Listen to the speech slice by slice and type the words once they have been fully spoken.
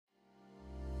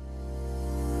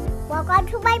Welcome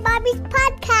to my mommy's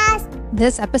podcast.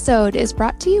 This episode is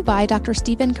brought to you by Dr.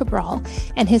 Stephen Cabral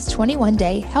and his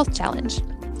 21-day health challenge.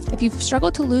 If you've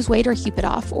struggled to lose weight or keep it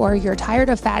off, or you're tired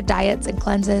of fad diets and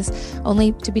cleanses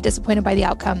only to be disappointed by the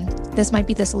outcome, this might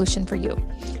be the solution for you.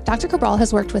 Dr. Cabral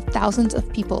has worked with thousands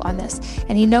of people on this,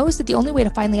 and he knows that the only way to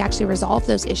finally actually resolve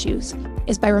those issues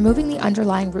is by removing the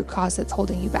underlying root cause that's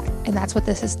holding you back, and that's what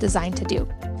this is designed to do.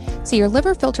 So your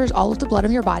liver filters all of the blood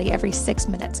in your body every 6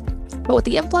 minutes, but with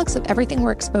the influx of everything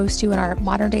we're exposed to in our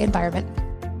modern day environment,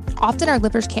 often our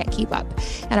livers can't keep up,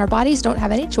 and our bodies don't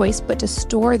have any choice but to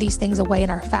store these things away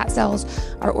in our fat cells,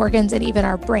 our organs, and even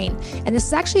our brain. And this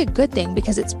is actually a good thing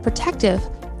because it's protective,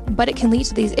 but it can lead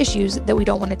to these issues that we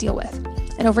don't want to deal with.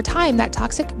 And over time, that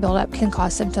toxic buildup can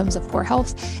cause symptoms of poor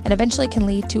health and eventually can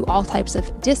lead to all types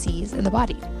of disease in the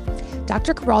body.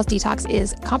 Dr. Cabral's detox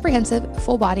is comprehensive,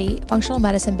 full-body, functional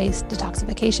medicine-based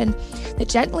detoxification that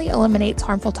gently eliminates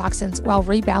harmful toxins while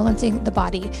rebalancing the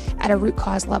body at a root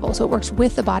cause level. So it works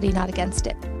with the body, not against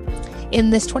it. In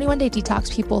this 21-day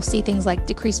detox, people see things like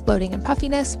decreased bloating and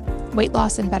puffiness, weight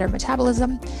loss and better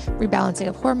metabolism, rebalancing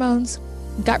of hormones,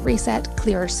 gut reset,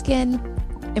 clearer skin,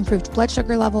 improved blood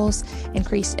sugar levels,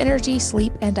 increased energy,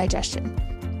 sleep, and digestion.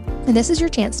 And this is your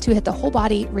chance to hit the whole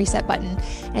body reset button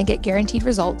and get guaranteed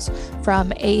results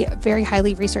from a very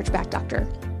highly research-backed doctor.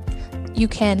 You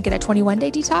can get a 21-day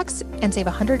detox and save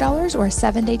 $100, or a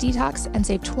 7-day detox and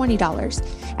save $20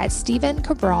 at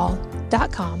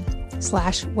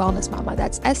stephencabral.com/wellnessmama.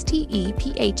 That's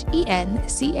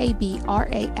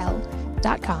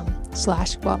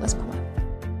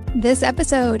stephencabral.com/wellnessmama. This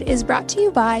episode is brought to you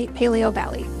by Paleo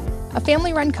Valley, a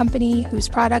family-run company whose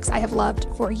products I have loved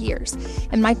for years.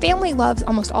 And my family loves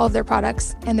almost all of their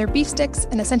products, and their beef sticks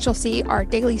and Essential C are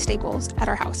daily staples at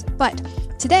our house. But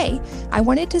today, I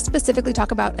wanted to specifically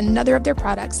talk about another of their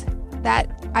products that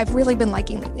I've really been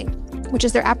liking lately, which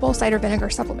is their apple cider vinegar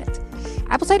supplement.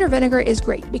 Apple cider vinegar is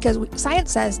great because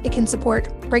science says it can support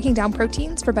breaking down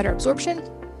proteins for better absorption,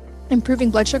 improving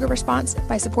blood sugar response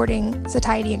by supporting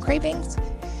satiety and cravings.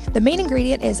 The main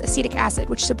ingredient is acetic acid,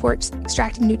 which supports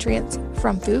extracting nutrients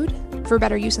from food for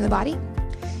better use in the body.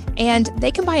 And they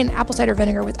combine apple cider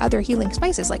vinegar with other healing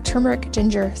spices like turmeric,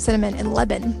 ginger, cinnamon, and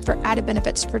lemon for added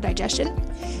benefits for digestion.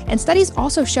 And studies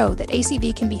also show that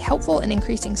ACV can be helpful in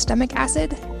increasing stomach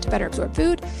acid to better absorb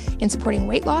food, in supporting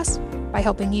weight loss by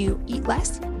helping you eat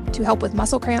less, to help with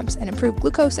muscle cramps and improve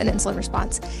glucose and insulin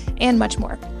response, and much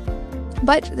more.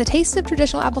 But the taste of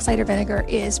traditional apple cider vinegar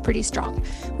is pretty strong,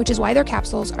 which is why their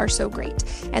capsules are so great.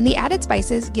 And the added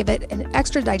spices give it an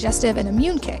extra digestive and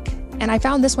immune kick. And I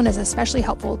found this one is especially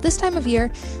helpful this time of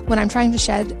year when I'm trying to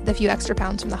shed the few extra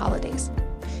pounds from the holidays.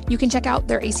 You can check out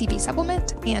their ACV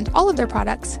supplement and all of their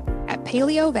products at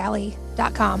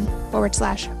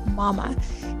paleovalley.com/mama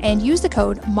and use the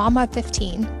code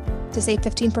MAMA15 to save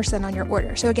 15% on your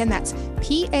order. So again, that's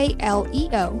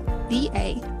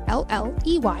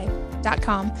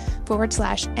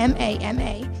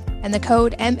PALEOVALLEY.com/MAMA and the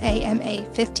code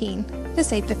MAMA15 to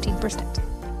save 15%.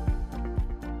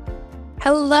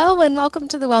 Hello and welcome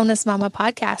to the Wellness Mama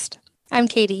podcast. I'm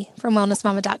Katie from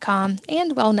wellnessmama.com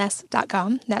and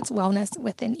wellness.com. That's wellness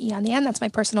with an E on the end. That's my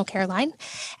personal care line.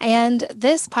 And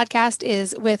this podcast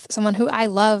is with someone who I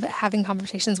love having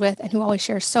conversations with and who always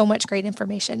shares so much great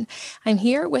information. I'm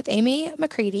here with Amy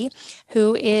McCready,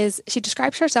 she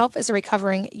describes herself as a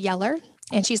recovering yeller,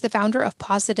 and she's the founder of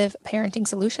Positive Parenting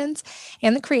Solutions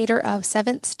and the creator of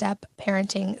 7-Step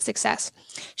Parenting Success.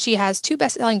 She has 2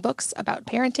 best-selling books about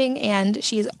parenting, and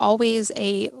she's always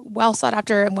a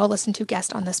well-sought-after and well-listened-to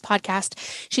guest on this podcast.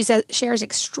 She shares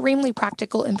extremely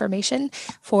practical information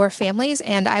for families,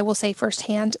 and I will say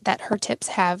firsthand that her tips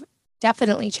have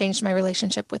definitely changed my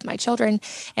relationship with my children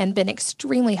and been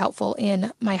extremely helpful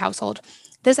in my household.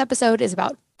 This episode is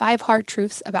about 5 hard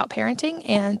truths about parenting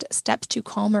and steps to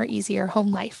calmer, easier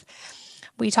home life.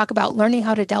 We talk about learning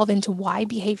how to delve into why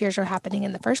behaviors are happening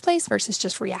in the first place versus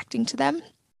just reacting to them.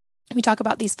 We talk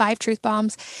about these 5 truth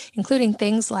bombs, including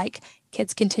things like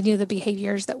kids continue the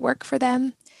behaviors that work for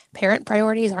them, parent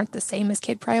priorities aren't the same as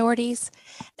kid priorities,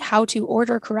 how to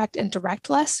order, correct, and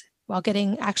direct less while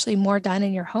getting actually more done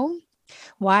in your home,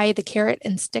 why the carrot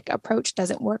and stick approach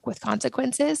doesn't work with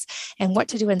consequences, and what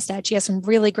to do instead. She has some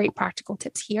really great practical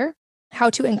tips here. How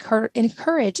to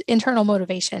encourage internal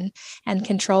motivation and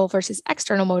control versus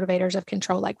external motivators of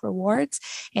control like rewards,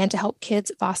 and to help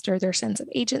kids foster their sense of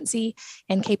agency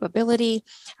and capability.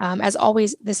 As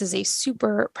always, this is a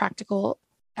super practical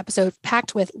episode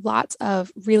packed with lots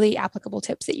of really applicable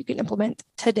tips that you can implement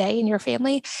today in your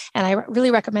family. And I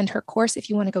really recommend her course if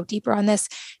you want to go deeper on this.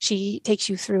 She takes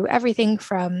you through everything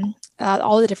from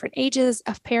all the different ages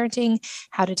of parenting,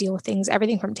 how to deal with things,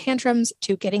 everything from tantrums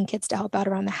to getting kids to help out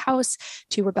around the house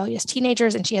to rebellious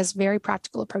teenagers. And she has very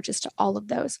practical approaches to all of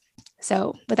those.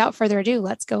 So without further ado,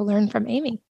 let's go learn from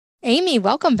Amy. Amy,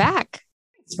 welcome back.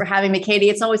 Thanks for having me, Katie.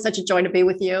 It's always such a joy to be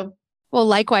with you. Well,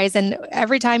 likewise. And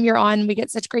every time you're on, we get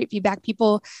such great feedback.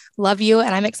 People love you.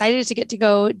 And I'm excited to get to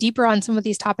go deeper on some of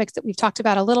these topics that we've talked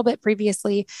about a little bit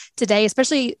previously today,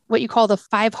 especially what you call the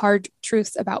 5 hard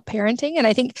truths about parenting. And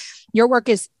I think your work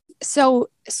is so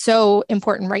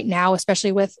important right now,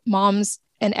 especially with moms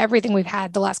and everything we've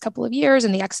had the last couple of years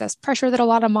and the excess pressure that a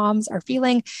lot of moms are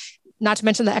feeling. Not to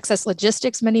mention the excess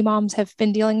logistics many moms have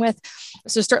been dealing with.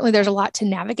 So certainly there's a lot to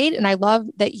navigate. And I love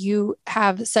that you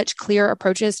have such clear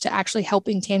approaches to actually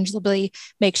helping tangibly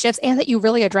make shifts, and that you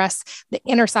really address the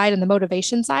inner side and the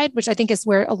motivation side, which I think is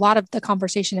where a lot of the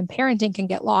conversation in parenting can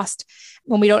get lost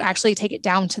when we don't actually take it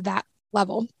down to that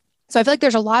level. So I feel like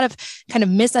there's a lot of kind of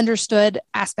misunderstood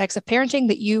aspects of parenting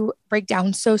that you break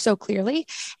down so clearly.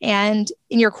 And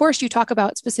in your course, you talk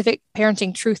about specific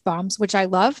parenting truth bombs, which I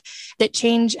love, that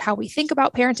change how we think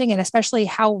about parenting and especially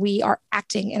how we are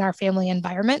acting in our family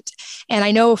environment. And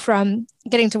I know from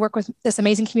getting to work with this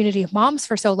amazing community of moms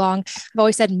for so long, I've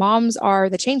always said moms are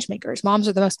the change makers. Moms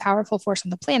are the most powerful force on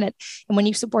the planet. And when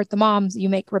you support the moms, you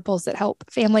make ripples that help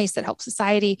families, that help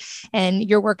society. And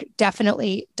your work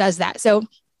definitely does that. So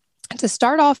to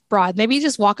start off broad, maybe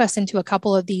just walk us into a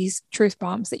couple of these truth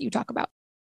bombs that you talk about.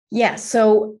 Yeah.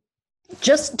 So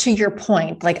just to your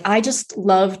point, like I just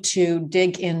love to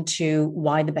dig into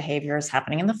why the behavior is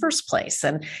happening in the first place.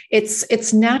 And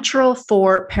it's natural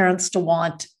for parents to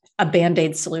want a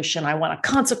Band-Aid solution. I want a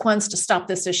consequence to stop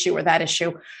this issue or that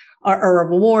issue, or a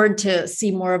reward to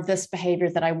see more of this behavior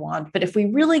that I want. But if we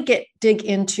really dig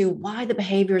into why the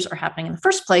behaviors are happening in the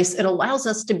first place, it allows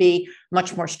us to be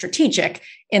much more strategic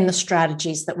in the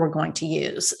strategies that we're going to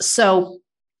use. So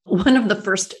one of the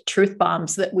first truth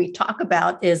bombs that we talk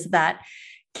about is that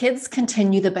kids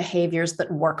continue the behaviors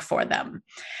that work for them.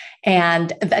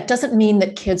 And that doesn't mean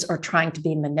that kids are trying to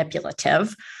be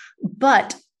manipulative,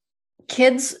 but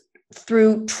kids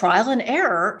through trial and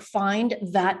error, find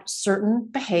that certain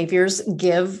behaviors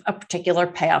give a particular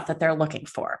payoff that they're looking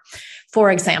for. For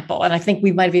example, and I think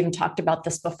we might have even talked about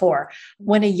this before,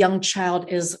 when a young child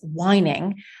is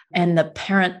whining and the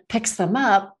parent picks them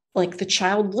up, like the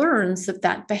child learns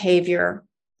that behavior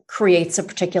creates a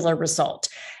particular result.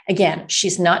 Again,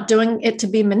 she's not doing it to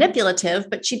be manipulative,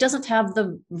 but she doesn't have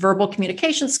the verbal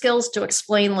communication skills to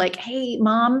explain like, hey,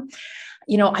 mom,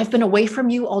 I've been away from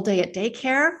you all day at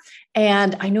daycare,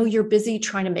 and I know you're busy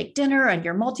trying to make dinner and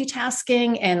you're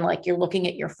multitasking and like you're looking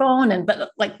at your phone.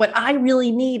 But like what I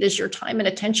really need is your time and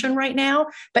attention right now,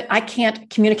 but I can't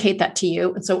communicate that to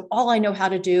you. And so all I know how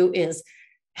to do is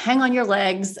hang on your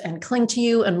legs and cling to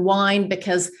you and whine,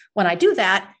 because when I do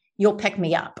that, you'll pick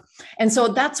me up. And so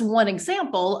that's one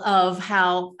example of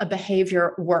how a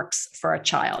behavior works for a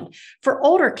child. For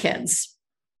older kids,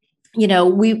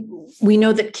 we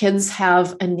know that kids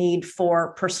have a need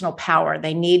for personal power.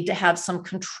 They need to have some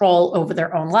control over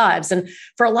their own lives. And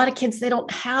for a lot of kids, they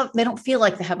don't feel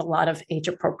like they have a lot of age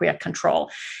appropriate control.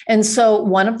 And so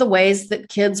one of the ways that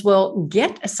kids will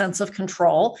get a sense of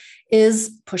control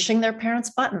is pushing their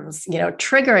parents' buttons,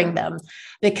 triggering them,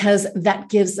 because that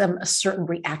gives them a certain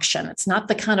reaction. It's not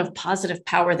the kind of positive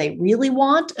power they really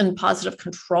want and positive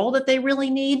control that they really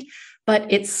need, but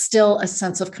it's still a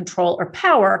sense of control or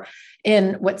power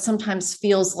in what sometimes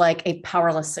feels like a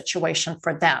powerless situation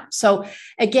for them. So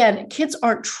again, kids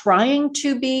aren't trying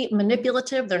to be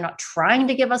manipulative. They're not trying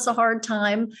to give us a hard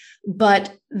time,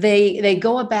 but they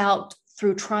go about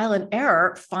through trial and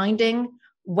error, finding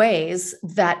ways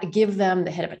that give them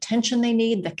the hit of attention they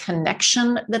need, the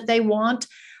connection that they want,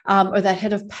 or that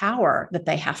hit of power that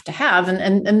they have to have.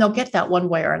 And they'll get that one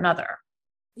way or another.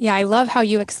 Yeah, I love how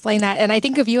you explain that. And I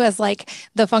think of you as like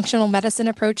the functional medicine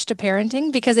approach to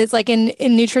parenting, because it's like in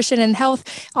nutrition and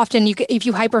health, often if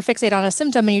you hyperfixate on a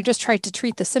symptom and you just try to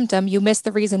treat the symptom, you miss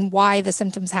the reason why the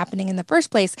symptom's happening in the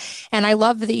first place. And I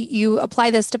love that you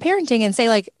apply this to parenting and say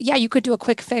like, yeah, you could do a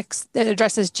quick fix that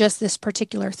addresses just this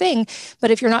particular thing.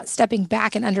 But if you're not stepping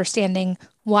back and understanding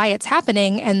why it's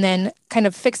happening and then kind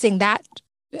of fixing that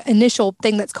initial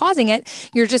thing that's causing it,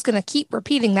 you're just going to keep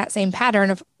repeating that same pattern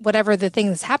of whatever the thing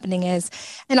that's happening is.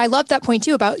 And I love that point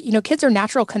too about, kids are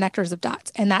natural connectors of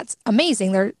dots, and that's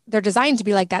amazing. They're designed to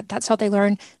be like that. That's how they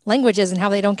learn languages and how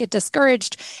they don't get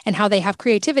discouraged and how they have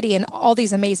creativity and all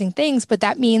these amazing things. But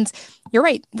that means you're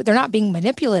right. They're not being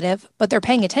manipulative, but they're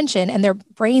paying attention and their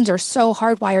brains are so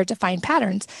hardwired to find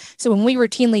patterns. So when we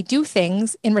routinely do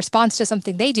things in response to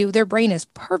something they do, their brain is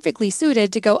perfectly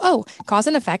suited to go, oh, cause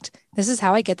and effect. This is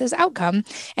how I get this outcome.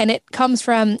 And it comes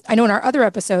from, I know in our other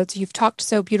episodes, you've talked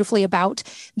so beautifully about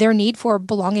their need for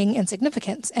belonging and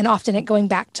significance, and often it going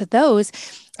back to those.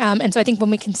 And so I think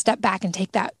when we can step back and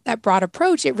take that broad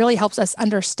approach, it really helps us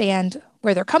understand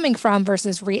where they're coming from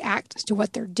versus react to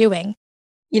what they're doing.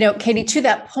 Katie, to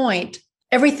that point,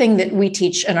 everything that we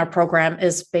teach in our program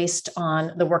is based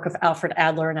on the work of Alfred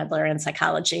Adler and Adlerian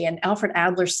psychology. And Alfred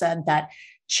Adler said that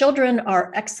children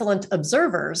are excellent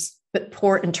observers, but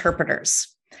poor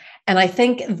interpreters. And I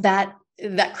think that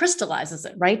crystallizes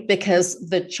it, right? Because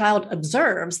the child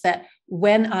observes that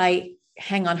when I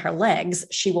hang on her legs,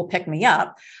 she will pick me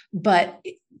up, but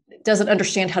doesn't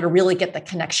understand how to really get the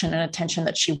connection and attention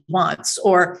that she wants.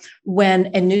 Or when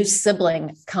a new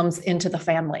sibling comes into the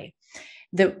family,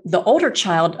 the older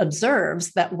child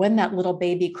observes that when that little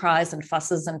baby cries and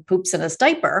fusses and poops in his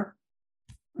diaper,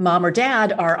 mom or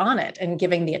dad are on it and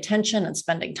giving the attention and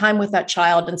spending time with that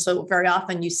child. And so very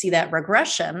often you see that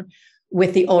regression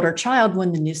with the older child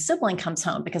when the new sibling comes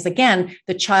home, because again,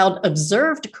 the child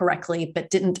observed correctly, but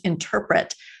didn't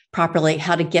interpret properly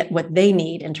how to get what they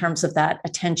need in terms of that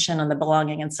attention and the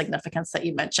belonging and significance that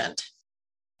you mentioned.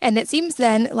 And it seems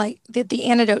then like the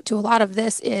antidote to a lot of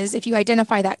this is if you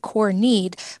identify that core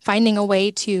need, finding a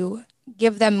way to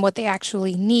give them what they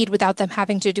actually need without them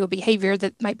having to do a behavior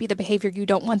that might be the behavior you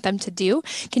don't want them to do.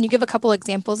 Can you give a couple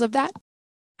examples of that?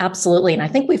 Absolutely. And I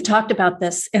think we've talked about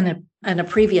this in a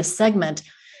previous segment.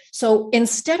 So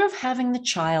instead of having the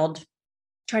child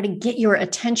try to get your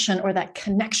attention or that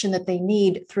connection that they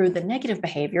need through the negative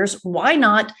behaviors, why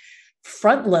not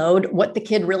front load what the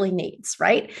kid really needs,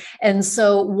 right? And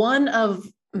so one of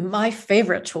my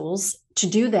favorite tools to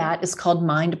do that is called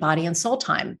mind, body, and soul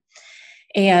time.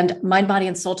 And mind, body,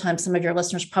 and soul time, some of your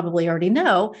listeners probably already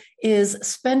know, is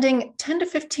spending 10 to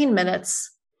 15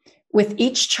 minutes with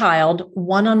each child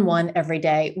one-on-one every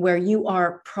day, where you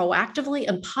are proactively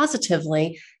and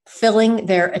positively filling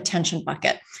their attention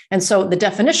bucket. And so the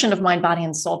definition of mind, body,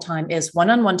 and soul time is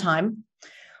one-on-one time,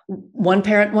 one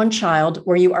parent, one child,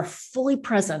 where you are fully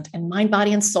present in mind,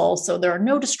 body, and soul. So there are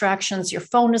no distractions. Your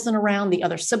phone isn't around. The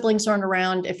other siblings aren't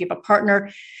around. If you have a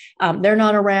partner, they're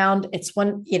not around. It's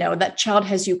when, that child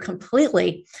has you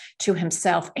completely to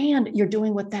himself, and you're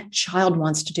doing what that child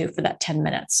wants to do for that 10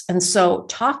 minutes. And so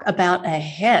talk about a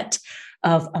hit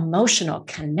of emotional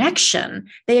connection.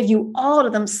 They have you all to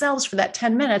themselves for that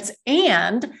 10 minutes,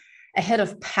 and a hit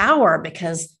of power,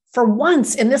 because for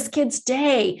once in this kid's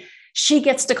day, she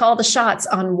gets to call the shots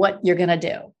on what you're going to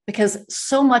do, because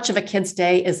so much of a kid's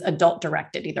day is adult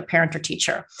directed, either parent or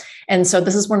teacher. And so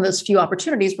this is one of those few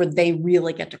opportunities where they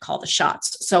really get to call the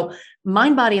shots. So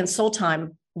mind, body, and soul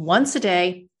time once a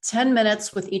day, 10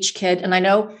 minutes with each kid. And I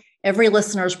know every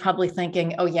listener is probably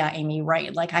thinking, oh yeah, Amy,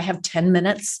 right. Like I have 10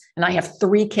 minutes and I have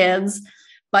 3 kids,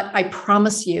 but I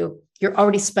promise you, you're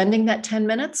already spending that 10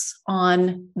 minutes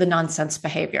on the nonsense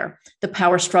behavior, the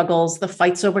power struggles, the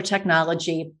fights over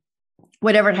technology,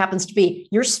 whatever it happens to be.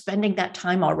 You're spending that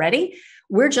time already.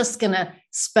 We're just going to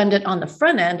spend it on the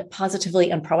front end positively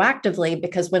and proactively,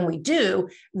 because when we do,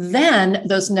 then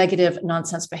those negative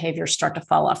nonsense behaviors start to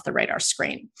fall off the radar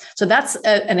screen. So that's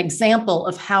an example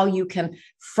of how you can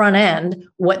front end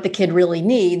what the kid really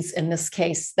needs, in this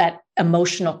case, that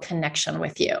emotional connection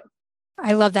with you.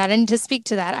 I love that. And to speak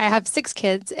to that, I have 6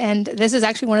 kids, and this is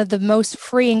actually one of the most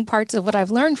freeing parts of what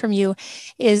I've learned from you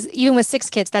is even with 6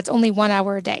 kids, that's only 1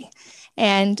 hour a day.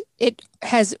 And it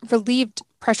has relieved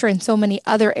pressure in so many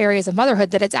other areas of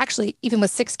motherhood that it's actually, even with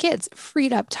 6 kids,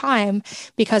 freed up time,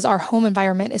 because our home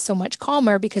environment is so much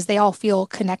calmer because they all feel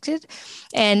connected.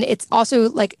 And it's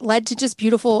also like led to just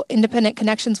beautiful independent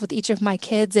connections with each of my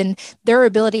kids and their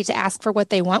ability to ask for what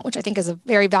they want, which I think is a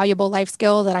very valuable life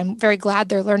skill that I'm very glad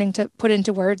they're learning to put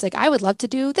into words. Like, I would love to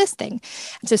do this thing.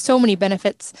 And so many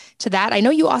benefits to that. I know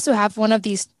you also have one of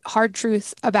these hard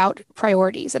truths about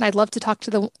priorities, and I'd love to talk to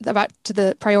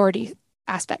the priority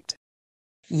aspect.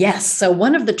 Yes. So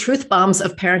one of the truth bombs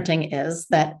of parenting is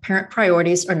that parent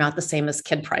priorities are not the same as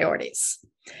kid priorities.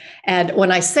 And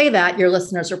when I say that, your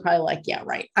listeners are probably like, yeah,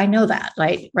 right. I know that,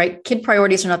 right? Kid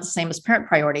priorities are not the same as parent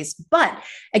priorities. But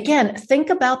again, think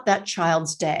about that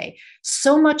child's day.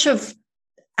 So much of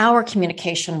our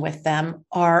communication with them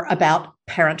are about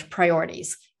parent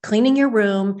priorities. Cleaning your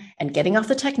room and getting off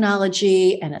the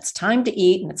technology, and it's time to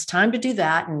eat and it's time to do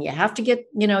that. And you have to get,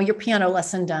 your piano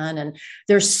lesson done. And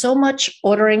there's so much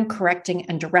ordering, correcting,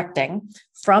 and directing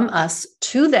from us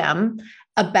to them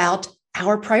about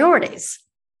our priorities.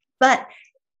 But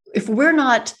if we're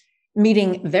not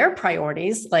meeting their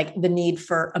priorities, like the need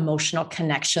for emotional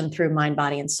connection through mind,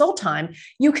 body, and soul time,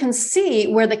 you can see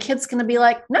where the kid's going to be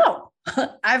like, no,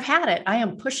 I've had it. I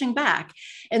am pushing back.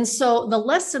 And so the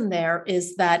lesson there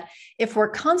is that if we're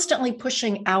constantly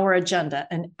pushing our agenda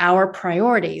and our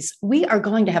priorities, we are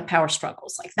going to have power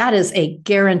struggles. Like that is a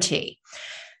guarantee.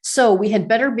 So we had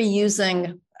better be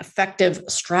using effective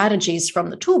strategies from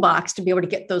the toolbox to be able to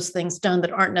get those things done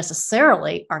that aren't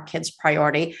necessarily our kids'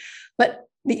 priority. But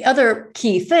the other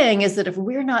key thing is that if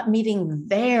we're not meeting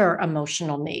their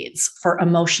emotional needs for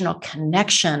emotional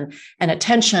connection and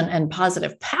attention and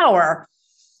positive power,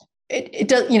 it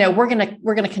does, we're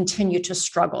going to continue to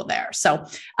struggle there. So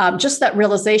just that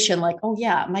realization, like, oh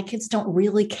yeah, my kids don't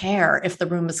really care if the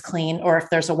room is clean or if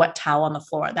there's a wet towel on the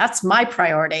floor. That's my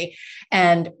priority.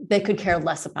 And they could care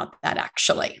less about that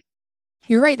actually.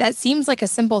 You're right. That seems like a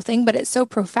simple thing, but it's so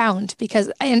profound because,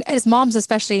 and as moms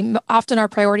especially, often our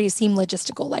priorities seem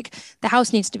logistical. Like the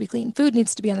house needs to be clean, food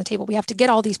needs to be on the table. We have to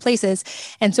get all these places.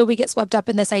 And so we get swept up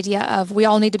in this idea of we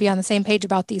all need to be on the same page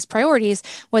about these priorities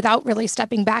without really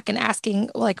stepping back and asking,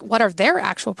 like, what are their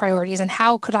actual priorities and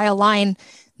how could I align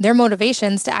their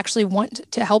motivations to actually want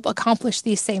to help accomplish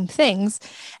these same things,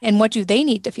 and what do they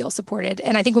need to feel supported?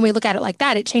 And I think when we look at it like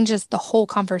that, it changes the whole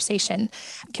conversation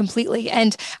completely.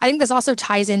 And I think this also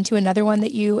ties into another one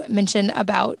that you mentioned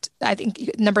about, I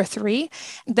think number 3,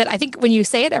 that I think when you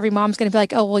say it, every mom's going to be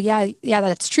like, oh, well, yeah,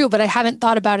 that's true. But I haven't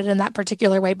thought about it in that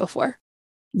particular way before.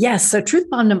 Yes. So truth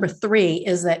bomb number 3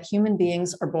 is that human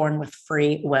beings are born with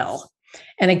free will.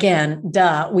 And again,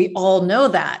 duh, we all know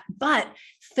that, but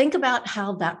think about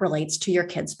how that relates to your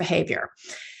kids' behavior.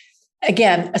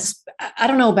 Again, I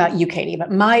don't know about you, Katie,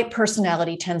 but my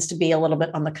personality tends to be a little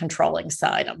bit on the controlling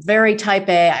side. I'm very type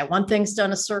A. I want things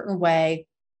done a certain way.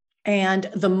 And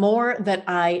the more that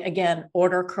I, again,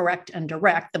 order, correct, and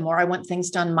direct, the more I want things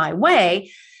done my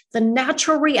way, the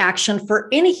natural reaction for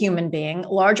any human being,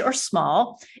 large or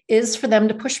small, is for them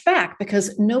to push back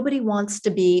because nobody wants to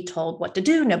be told what to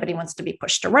do. Nobody wants to be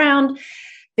pushed around,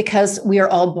 because we are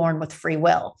all born with free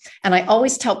will. And I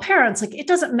always tell parents, like, it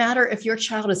doesn't matter if your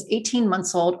child is 18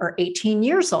 months old or 18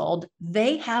 years old,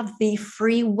 they have the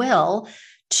free will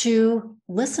to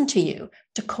listen to you,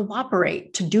 to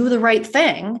cooperate, to do the right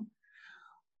thing.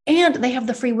 And they have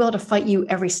the free will to fight you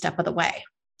every step of the way.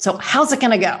 So how's it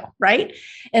going to go, right?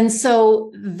 And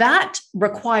so that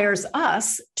requires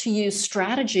us to use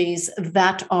strategies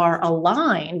that are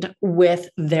aligned with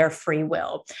their free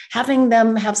will, having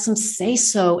them have some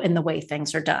say-so in the way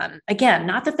things are done. Again,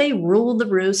 not that they rule the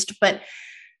roost, but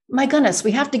my goodness,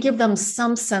 we have to give them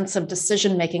some sense of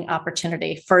decision-making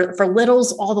opportunity for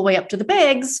littles all the way up to the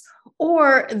bigs,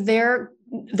 or they're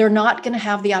not going to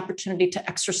have the opportunity to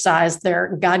exercise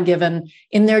their God-given,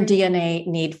 in their DNA,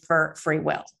 need for free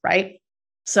will, right?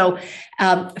 So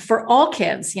for all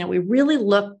kids, we really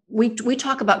we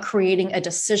talk about creating a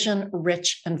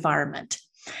decision-rich environment.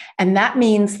 And that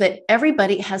means that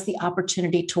everybody has the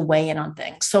opportunity to weigh in on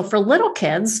things. So for little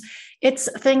kids,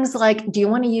 it's things like, do you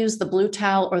want to use the blue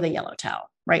towel or the yellow towel?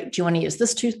 Right? Do you want to use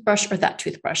this toothbrush or that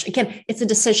toothbrush? Again, it's a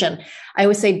decision. I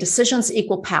always say decisions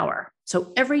equal power.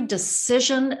 So every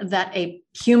decision that a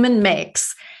human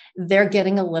makes, they're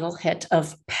getting a little hit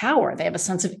of power. They have a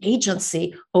sense of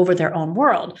agency over their own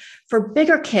world. For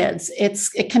bigger kids,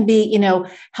 it can be,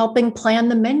 helping plan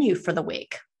the menu for the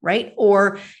week, right?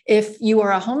 Or if you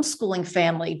are a homeschooling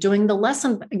family, doing the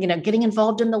lesson, getting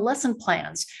involved in the lesson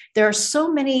plans. There are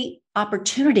so many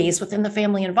opportunities within the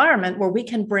family environment where we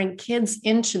can bring kids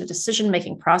into the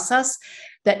decision-making process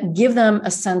that give them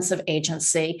a sense of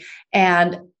agency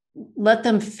and let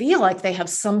them feel like they have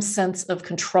some sense of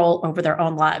control over their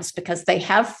own lives because they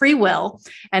have free will.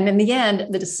 And in the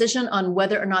end, the decision on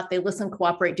whether or not they listen,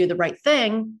 cooperate, do the right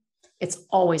thing, it's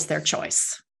always their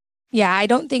choice. Yeah, I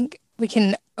don't think we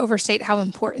can overstate how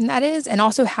important that is, and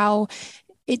also how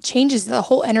it changes the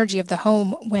whole energy of the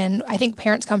home when I think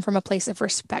parents come from a place of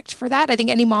respect for that. I think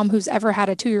any mom who's ever had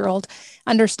a 2-year-old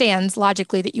understands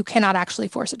logically that you cannot actually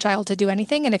force a child to do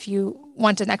anything. And if you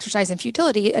want an exercise in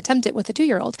futility, attempt it with a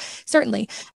 2-year-old, certainly.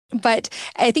 But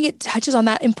I think it touches on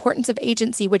that importance of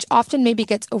agency, which often maybe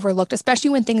gets overlooked, especially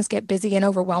when things get busy and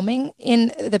overwhelming in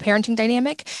the parenting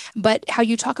dynamic. But how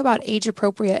you talk about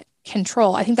age-appropriate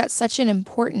control, I think that's such an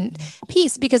important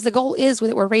piece because the goal is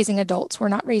that we're raising adults, we're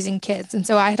not raising kids. And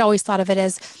so I had always thought of it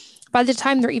as by the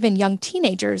time they're even young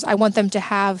teenagers, I want them to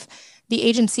have the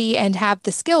agency and have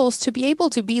the skills to be able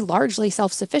to be largely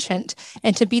self-sufficient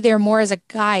and to be there more as a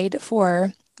guide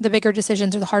for the bigger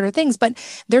decisions or the harder things, but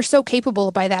they're so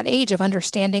capable by that age of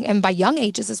understanding, and by young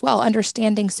ages as well,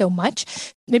 understanding so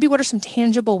much. Maybe what are some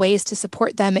tangible ways to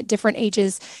support them at different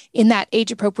ages in that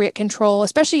age appropriate control,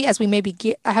 especially as we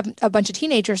I have a bunch of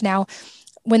teenagers now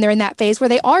when they're in that phase where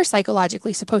they are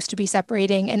psychologically supposed to be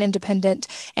separating and independent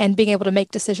and being able to make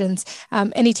decisions.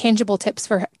 Any tangible tips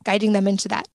for guiding them into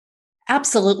that?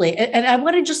 Absolutely. And I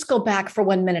want to just go back for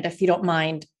 1 minute, if you don't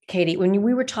mind, Katie, when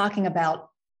we were talking about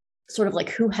sort of like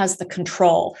who has the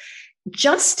control,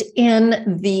 just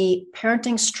in the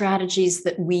parenting strategies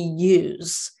that we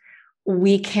use,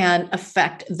 we can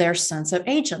affect their sense of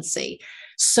agency.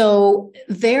 So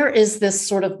there is this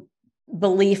sort of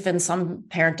belief in some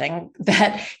parenting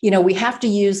that, we have to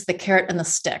use the carrot and the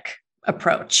stick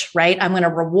approach, right? I'm going to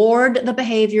reward the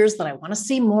behaviors that I want to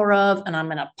see more of, and I'm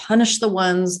going to punish the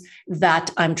ones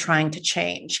that I'm trying to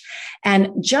change. And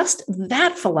just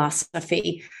that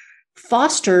philosophy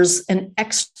fosters an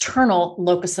external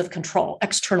locus of control,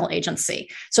 external agency.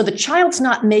 So the child's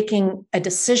not making a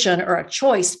decision or a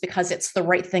choice because it's the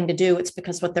right thing to do. It's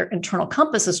because what their internal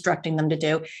compass is directing them to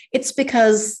do. It's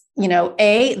because,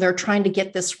 they're trying to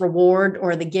get this reward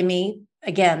or the gimme,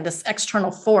 again, this external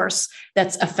force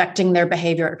that's affecting their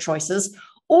behavior or choices,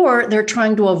 or they're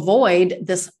trying to avoid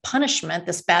this punishment,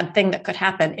 this bad thing that could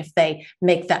happen if they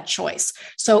make that choice.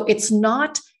 So it's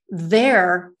not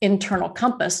their internal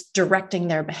compass directing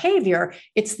their behavior.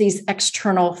 It's these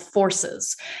external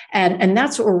forces. And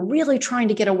that's what we're really trying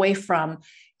to get away from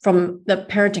the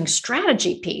parenting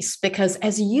strategy piece, because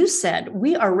as you said,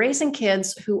 we are raising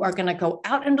kids who are going to go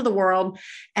out into the world,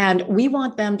 and we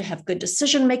want them to have good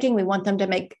decision making. We want them to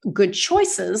make good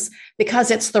choices because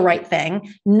it's the right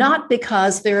thing, not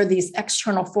because there are these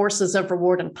external forces of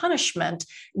reward and punishment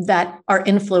that are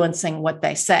influencing what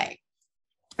they say.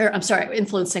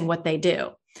 Influencing what they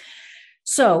do.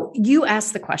 So you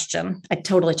asked the question. I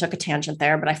totally took a tangent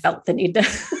there, but I felt the need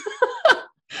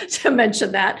to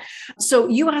mention that. So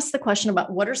you asked the question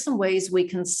about what are some ways we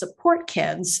can support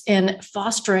kids in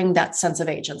fostering that sense of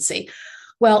agency?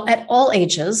 Well, at all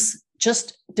ages,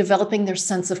 just developing their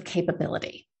sense of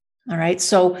capability. All right.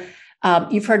 So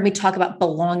you've heard me talk about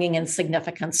belonging and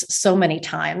significance so many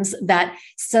times. That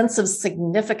sense of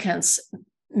significance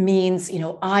means,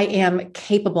 I am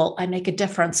capable, I make a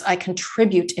difference, I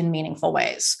contribute in meaningful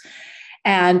ways.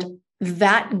 And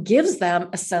that gives them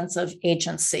a sense of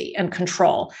agency and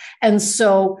control. And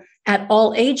so at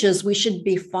all ages, we should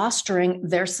be fostering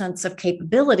their sense of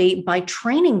capability by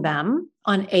training them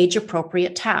on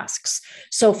age-appropriate tasks.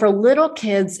 So for little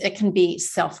kids, it can be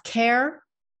self-care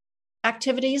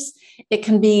activities. It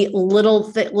can be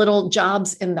little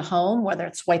jobs in the home, whether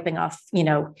it's wiping off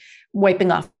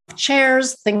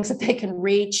chairs, things that they can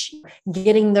reach,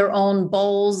 getting their own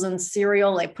bowls and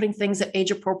cereal, like putting things at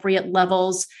age-appropriate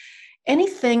levels,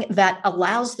 anything that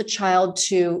allows the child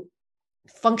to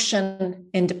function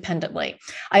independently.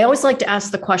 I always like to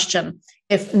ask the question,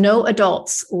 if no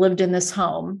adults lived in this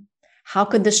home, how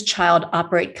could this child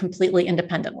operate completely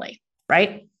independently,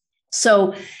 right?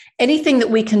 So anything that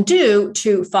we can do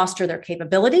to foster their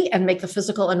capability and make the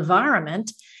physical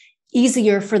environment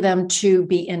easier for them to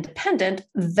be independent,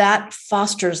 that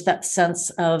fosters that sense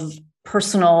of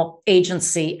personal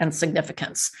agency and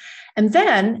significance. And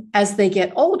then as they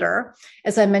get older,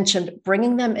 as I mentioned,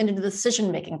 bringing them into the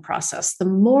decision-making process, the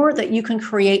more that you can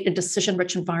create a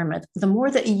decision-rich environment, the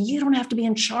more that you don't have to be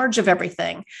in charge of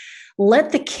everything.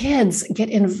 Let the kids get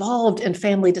involved in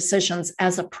family decisions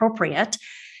as appropriate.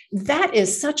 That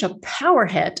is such a power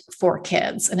hit for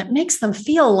kids. And it makes them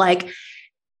feel like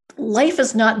life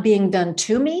is not being done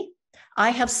to me.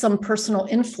 I have some personal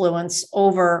influence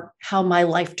over how my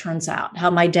life turns out, how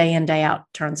my day in, day out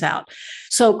turns out.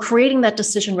 So creating that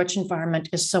decision-rich environment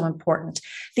is so important.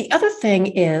 The other thing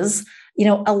is,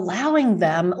 allowing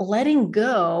them, letting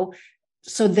go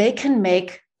so they can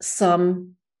make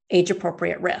some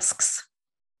age-appropriate risks.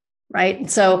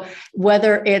 Right. So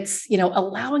whether it's,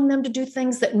 allowing them to do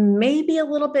things that may be a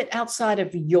little bit outside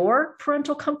of your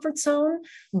parental comfort zone,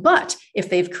 but if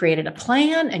they've created a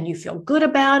plan and you feel good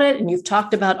about it and you've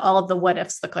talked about all of the what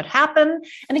ifs that could happen.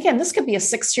 And again, this could be a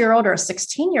 6-year-old or a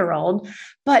 16-year-old,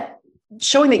 but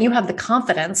showing that you have the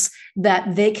confidence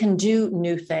that they can do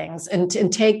new things and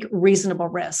take reasonable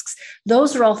risks.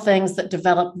 Those are all things that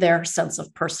develop their sense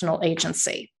of personal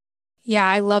agency. Yeah,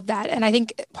 I love that. And I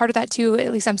think part of that too,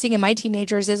 at least I'm seeing in my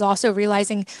teenagers, is also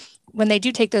realizing when they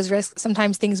do take those risks,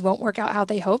 sometimes things won't work out how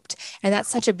they hoped. And that's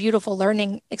such a beautiful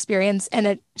learning experience and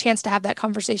a chance to have that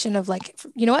conversation of like,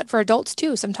 you know what, for adults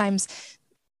too, sometimes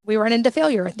we run into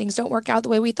failure and things don't work out the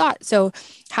way we thought. So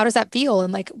how does that feel?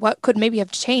 And like, what could maybe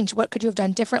have changed? What could you have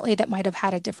done differently that might have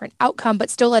had a different outcome, but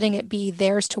still letting it be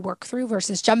theirs to work through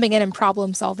versus jumping in and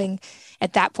problem solving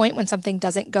at that point when something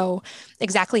doesn't go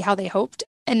exactly how they hoped.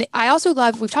 And I also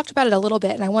love, we've talked about it a little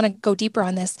bit, and I want to go deeper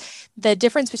on this, the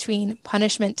difference between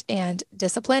punishment and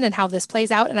discipline and how this plays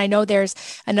out. And I know there's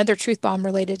another truth bomb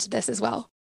related to this as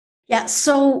well. Yeah.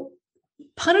 So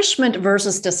punishment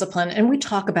versus discipline, and we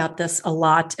talk about this a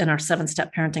lot in our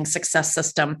 7-step parenting success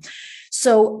system.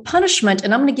 So punishment,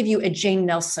 and I'm going to give you a Jane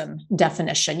Nelson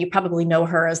definition. You probably know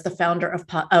her as the founder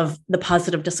of the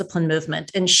positive discipline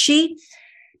movement. And she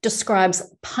describes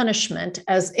punishment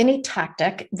as any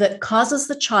tactic that causes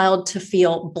the child to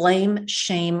feel blame,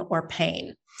 shame, or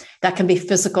pain. That can be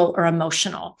physical or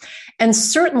emotional. And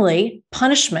certainly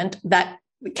punishment, that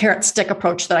carrot stick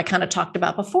approach that I kind of talked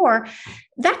about before,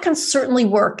 that can certainly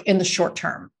work in the short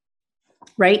term,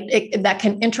 right? That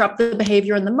can interrupt the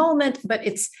behavior in the moment, but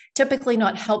it's typically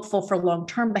not helpful for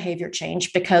long-term behavior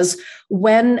change, because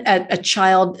when a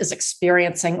child is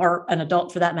experiencing, or an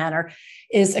adult for that matter,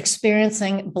 is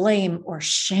experiencing blame or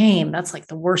shame, that's like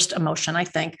the worst emotion, I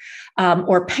think,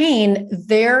 or pain,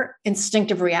 their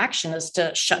instinctive reaction is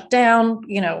to shut down,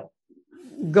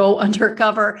 go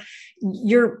undercover.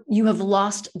 You have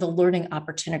lost the learning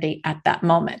opportunity at that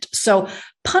moment. So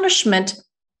punishment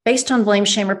based on blame,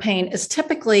 shame, or pain is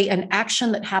typically an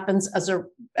action that happens as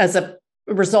a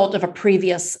result of a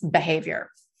previous behavior.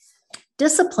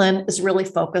 Discipline is really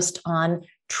focused on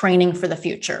training for the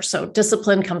future. So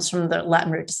discipline comes from the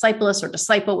Latin root discipulus, or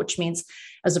disciple, which means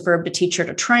as a verb to teach or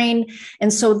to train.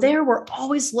 And so there we're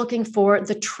always looking for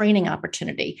the training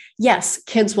opportunity. Yes,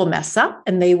 kids will mess up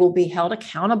and they will be held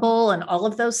accountable and all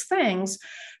of those things,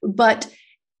 but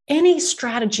any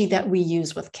strategy that we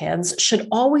use with kids should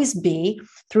always be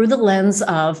through the lens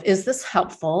of, is this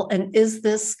helpful? And is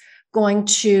this going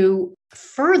to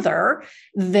further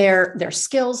their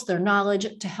skills, their knowledge,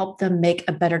 to help them make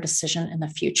a better decision in the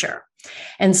future?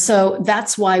 And so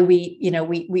that's why we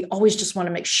always just want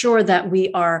to make sure that we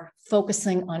are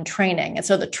focusing on training. And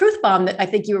so the truth bomb that I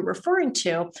think you were referring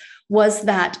to was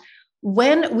that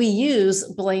when we use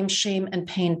blame, shame, and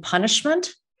pain punishment,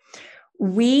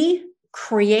 we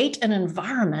create an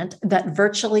environment that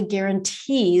virtually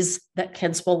guarantees that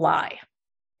kids will lie.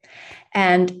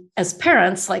 And as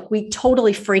parents, we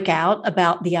totally freak out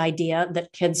about the idea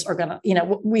that kids are going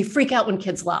to, we freak out when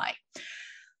kids lie.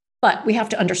 But we have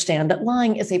to understand that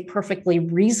lying is a perfectly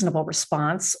reasonable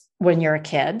response when you're a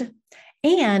kid.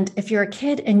 And if you're a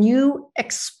kid and you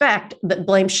expect that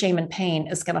blame, shame, and pain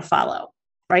is going to follow,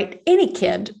 right? Any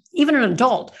kid, even an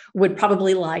adult, would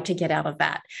probably lie to get out of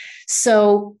that.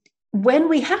 So when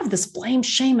we have this blame,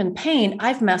 shame, and pain,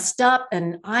 I've messed up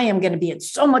and I am going to be in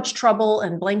so much trouble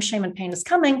and blame, shame, and pain is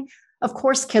coming, of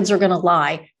course, kids are going to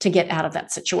lie to get out of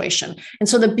that situation. And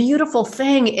so the beautiful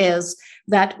thing is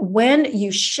that when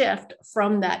you shift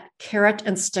from that carrot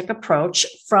and stick approach,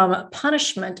 from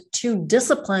punishment to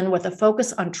discipline with a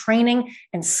focus on training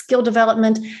and skill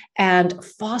development and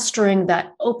fostering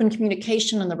that open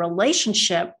communication in the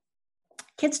relationship,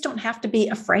 kids don't have to be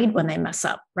afraid when they mess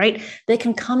up, right? They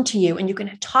can come to you and you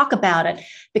can talk about it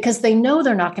because they know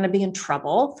they're not going to be in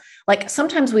trouble.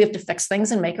 Sometimes we have to fix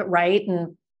things and make it right.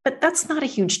 But that's not a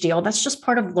huge deal. That's just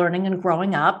part of learning and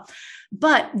growing up.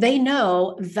 But they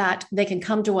know that they can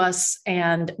come to us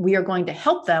and we are going to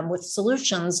help them with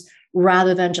solutions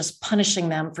rather than just punishing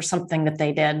them for something that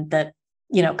they did that,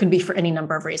 could be for any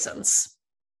number of reasons.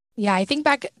 Yeah, I think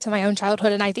back to my own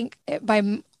childhood, and I think by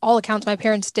all accounts, my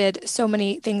parents did so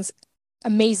many things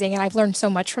amazing, and I've learned so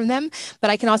much from them.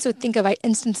 But I can also think of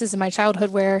instances in my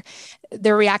childhood where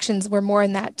their reactions were more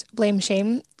in that blame,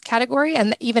 shame category,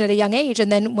 and even at a young age.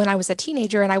 And then when I was a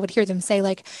teenager and I would hear them say,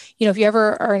 if you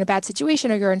ever are in a bad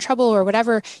situation or you're in trouble or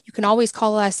whatever, you can always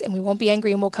call us and we won't be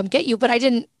angry and we'll come get you. But I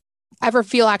didn't ever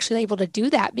feel actually able to do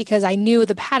that because I knew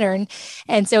the pattern.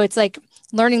 And so it's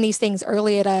learning these things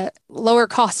early at a lower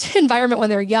cost environment when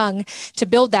they're young to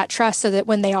build that trust so that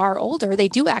when they are older, they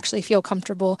do actually feel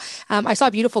comfortable. I saw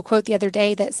a beautiful quote the other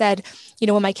day that said,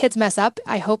 when my kids mess up,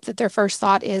 I hope that their first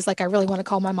thought is I really want to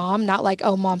call my mom, not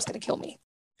oh, mom's going to kill me.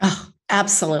 Oh,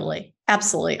 absolutely.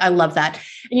 Absolutely. I love that.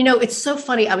 And, it's so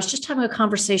funny. I was just having a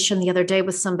conversation the other day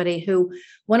with somebody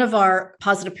one of our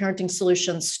Positive Parenting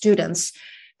Solutions students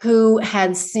who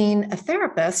had seen a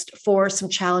therapist for some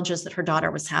challenges that her daughter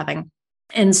was having.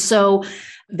 And so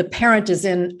the parent is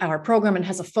in our program and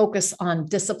has a focus on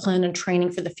discipline and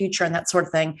training for the future and that sort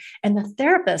of thing. And the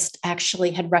therapist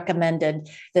actually had recommended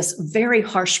this very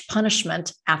harsh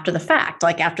punishment after the fact,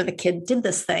 after the kid did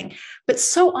this thing. But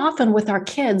so often with our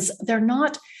kids, they're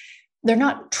not they're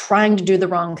not trying to do the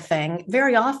wrong thing.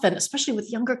 Very often, especially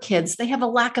with younger kids, they have a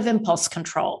lack of impulse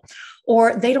control,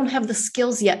 or they don't have the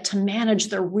skills yet to manage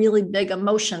their really big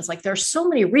emotions. Like there's so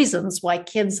many reasons why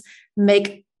kids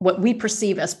make what we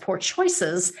perceive as poor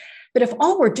choices. But if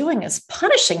all we're doing is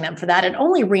punishing them for that, it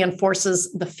only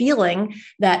reinforces the feeling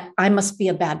that I must be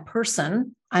a bad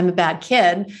person, I'm a bad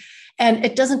kid. And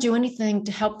it doesn't do anything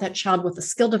to help that child with the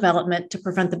skill development to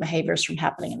prevent the behaviors from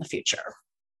happening in the future.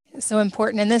 So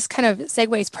important. And this kind of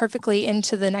segues perfectly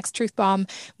into the next truth bomb,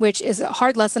 which is a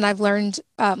hard lesson I've learned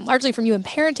largely from you in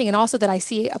parenting, and also that I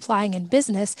see applying in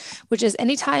business, which is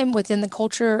anytime within the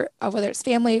culture of whether it's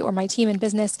family or my team in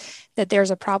business, that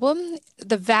there's a problem,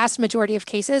 the vast majority of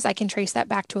cases, I can trace that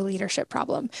back to a leadership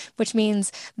problem, which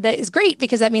means that is great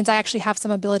because that means I actually have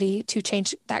some ability to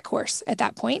change that course at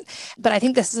that point. But I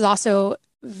think this is also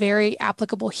very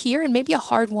applicable here and maybe a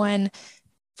hard one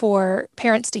for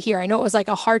parents to hear. I know it was like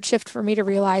a hard shift for me to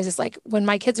realize is like when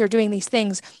my kids are doing these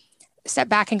things, step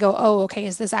back and go, oh, okay,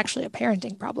 is this actually a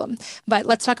parenting problem? But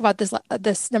let's talk about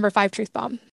this number 5 truth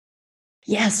bomb.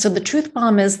 Yes. So the truth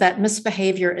bomb is that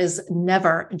misbehavior is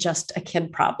never just a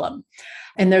kid problem.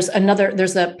 And there's a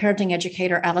parenting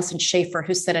educator, Allison Schaefer,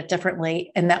 who said it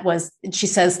differently. And she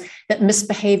says that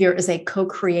misbehavior is a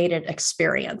co-created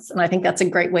experience. And I think that's a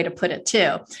great way to put it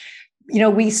too.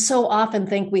 We so often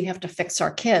think we have to fix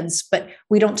our kids, but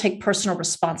we don't take personal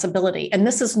responsibility. And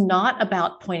this is not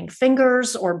about pointing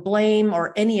fingers or blame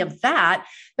or any of that,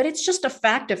 but it's just a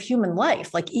fact of human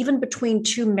life. Like even between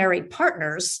two married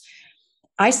partners,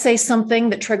 I say something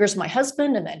that triggers my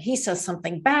husband and then he says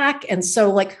something back. And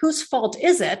so like, whose fault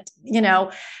is it?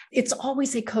 It's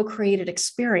always a co-created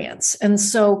experience. And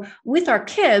so with our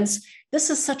kids, this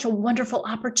is such a wonderful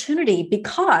opportunity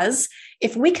because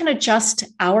if we can adjust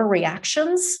our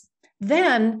reactions,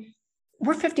 then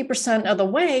we're 50% of the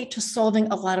way to solving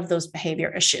a lot of those behavior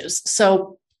issues.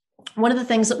 So one of the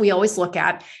things that we always look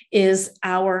at is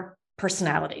our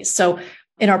personalities. So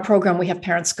in our program, we have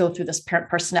parents go through this parent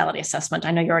personality assessment.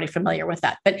 I know you're already familiar with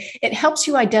that, but it helps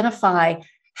you identify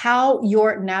how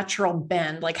your natural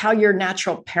bend, like how your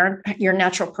natural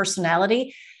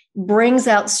personality brings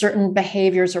out certain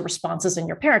behaviors or responses in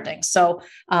your parenting. So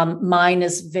mine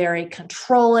is very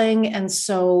controlling. And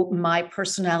so my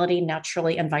personality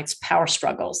naturally invites power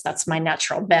struggles. That's my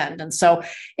natural bend. And so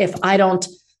if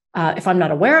I'm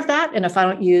not aware of that, and if I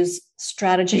don't use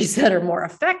strategies that are more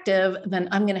effective, then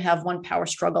I'm going to have one power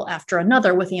struggle after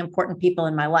another with the important people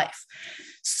in my life.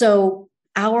 So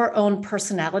our own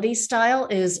personality style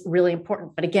is really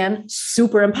important, but again,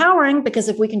 super empowering because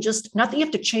if we can not that you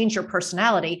have to change your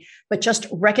personality, but just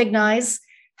recognize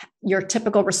your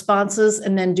typical responses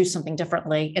and then do something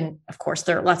differently. And of course,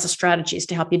 there are lots of strategies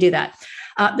to help you do that.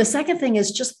 The second thing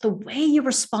is just the way you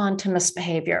respond to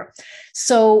misbehavior.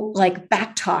 So like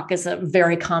back talk is a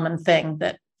very common thing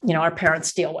that, our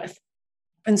parents deal with.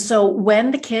 And so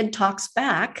when the kid talks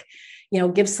back,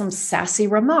 gives some sassy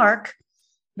remark,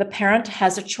 the parent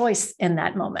has a choice in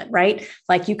that moment, right?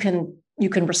 Like you can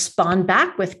respond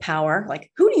back with power.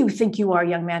 Like, who do you think you are,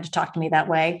 young man, to talk to me that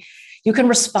way? You can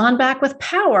respond back with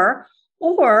power,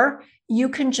 or you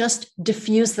can just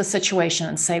diffuse the situation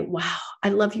and say, wow, I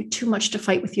love you too much to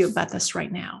fight with you about this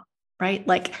right now, right?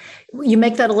 Like you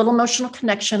make that a little emotional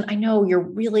connection. I know you're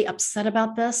really upset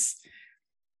about this.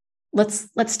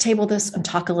 Let's table this and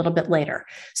talk a little bit later.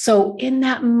 So in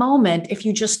that moment, if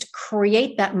you just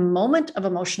create that moment of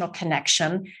emotional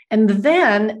connection and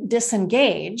then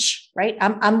disengage, right?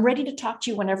 I'm ready to talk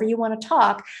to you whenever you want to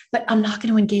talk, but I'm not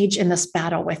going to engage in this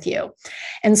battle with you.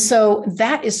 And so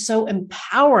that is so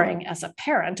empowering as a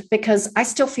parent because I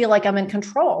still feel like I'm in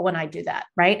control when I do that,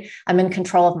 right? I'm in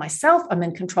control of myself. I'm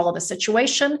in control of the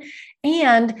situation.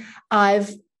 And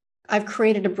I've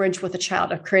created a bridge with a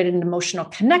child. I've created an emotional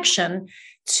connection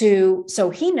so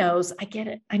he knows, I get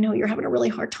it. I know you're having a really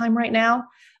hard time right now,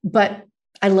 but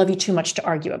I love you too much to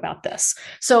argue about this.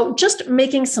 So just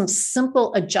making some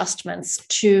simple adjustments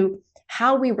to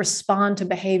how we respond to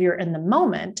behavior in the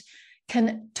moment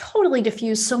can totally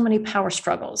diffuse so many power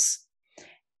struggles,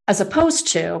 as opposed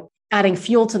to adding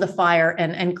fuel to the fire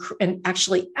and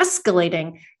actually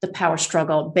escalating the power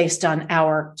struggle based on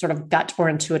our sort of gut or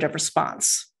intuitive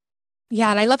response. Yeah.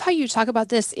 And I love how you talk about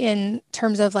this in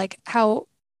terms of like how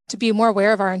to be more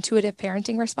aware of our intuitive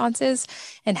parenting responses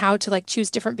and how to like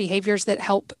choose different behaviors that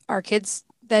help our kids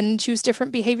then choose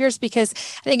different behaviors, because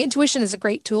I think intuition is a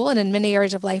great tool. And in many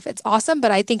areas of life, it's awesome.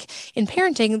 But I think in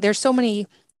parenting, there's so many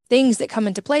things that come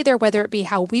into play there, whether it be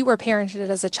how we were parented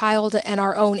as a child and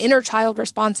our own inner child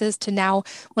responses to now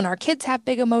when our kids have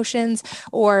big emotions,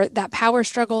 or that power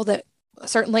struggle that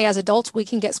certainly as adults, we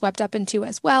can get swept up into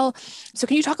as well. So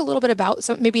can you talk a little bit about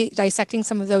maybe dissecting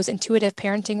some of those intuitive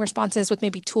parenting responses with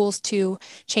maybe tools to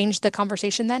change the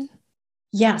conversation then?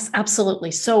 Yes,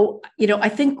 absolutely. So, I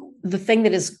think the thing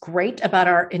that is great about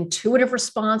our intuitive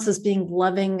response is being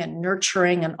loving and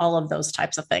nurturing and all of those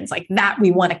types of things like that we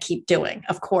want to keep doing,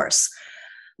 of course.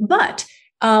 But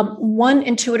one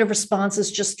intuitive response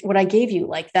is just what I gave you,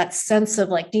 like that sense of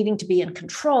like needing to be in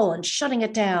control and shutting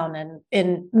it down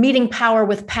and meeting power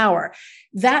with power.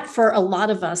 That for a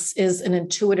lot of us is an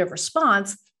intuitive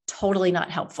response, totally not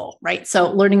helpful, right?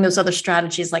 So learning those other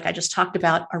strategies like I just talked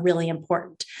about are really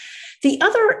important. The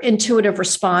other intuitive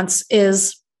response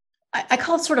is, I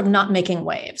call it sort of not making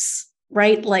waves,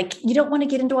 right? Like you don't want to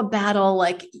get into a battle.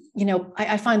 Like,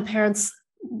 I find parents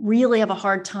really have a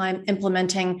hard time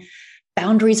implementing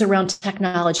boundaries around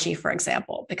technology, for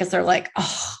example, because they're like,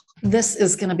 oh, this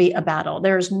is going to be a battle.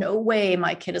 There's no way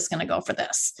my kid is going to go for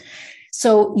this.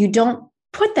 So you don't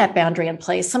put that boundary in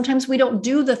place. Sometimes we don't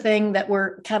do the thing that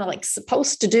we're kind of like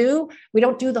supposed to do. We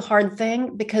don't do the hard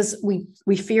thing because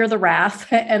we fear the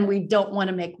wrath and we don't want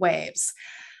to make waves.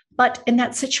 But in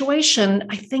that situation,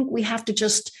 I think we have to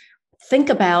just think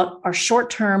about our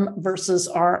short-term versus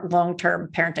our long-term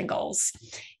parenting goals.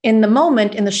 In the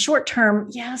moment, in the short term,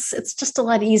 yes, it's just a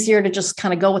lot easier to just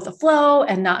kind of go with the flow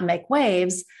and not make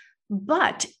waves.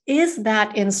 But is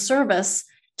that in service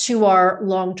to our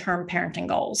long-term parenting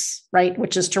goals, right?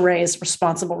 Which is to raise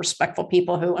responsible, respectful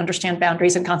people who understand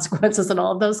boundaries and consequences and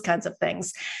all of those kinds of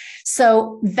things.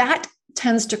 So that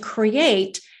tends to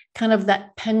create kind of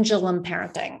that pendulum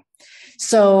parenting.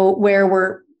 So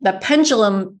where the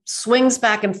pendulum swings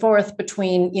back and forth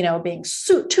between, being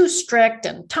too strict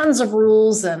and tons of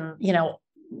rules and,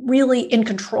 really in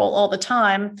control all the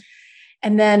time.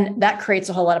 And then that creates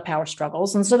a whole lot of power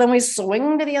struggles. And so then we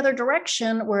swing to the other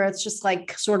direction where it's just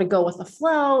like sort of go with the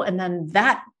flow. And then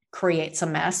that creates a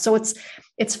mess. So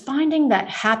it's finding that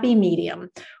happy medium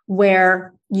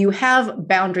where you have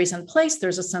boundaries in place.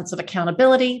 There's a sense of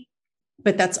accountability,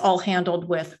 but that's all handled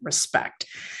with respect.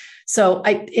 So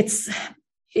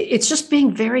it's just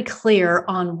being very clear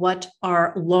on what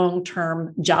our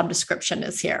long-term job description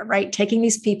is here, right? Taking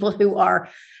these people who are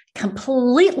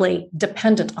completely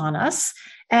dependent on us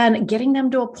and getting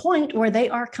them to a point where they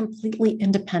are completely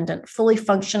independent, fully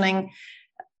functioning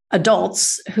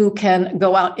adults who can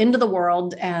go out into the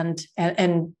world and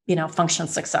function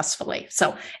successfully.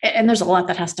 So, and there's a lot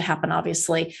that has to happen,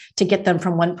 obviously, to get them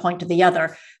from one point to the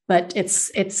other. But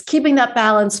it's keeping that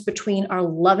balance between our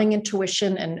loving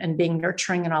intuition and being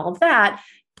nurturing and all of that,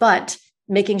 but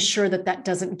making sure that that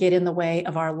doesn't get in the way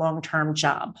of our long-term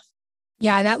job.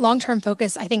 Yeah, and that long-term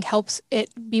focus, I think, helps it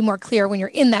be more clear when you're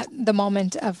in the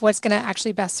moment of what's going to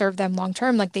actually best serve them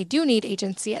long-term. Like they do need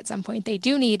agency at some point. They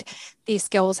do need these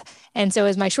skills. And so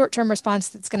is my short-term response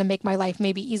that's going to make my life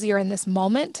maybe easier in this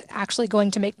moment actually going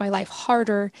to make my life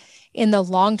harder in the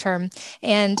long term?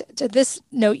 And to this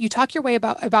note, you talk your way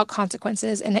about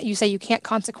consequences and that you say you can't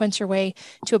consequence your way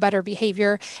to a better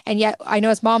behavior. And yet I know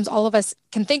as moms, all of us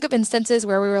can think of instances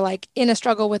where we were like in a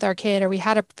struggle with our kid or we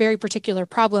had a very particular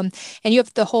problem, and you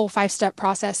have the whole 5-step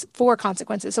process for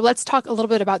consequences. So let's talk a little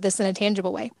bit about this in a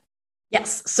tangible way.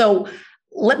 Yes. So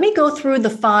let me go through the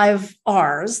 5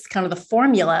 R's, kind of the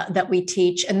formula that we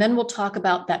teach, and then we'll talk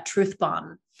about that truth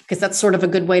bomb, because that's sort of a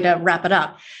good way to wrap it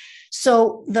up.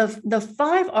 So the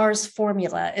 5 R's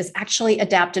formula is actually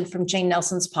adapted from Jane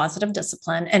Nelson's Positive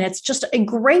Discipline. And it's just a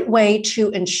great way to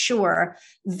ensure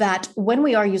that when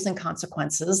we are using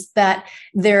consequences, that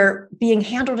they're being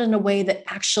handled in a way that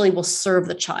actually will serve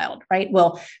the child, right?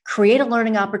 Will create a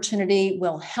learning opportunity,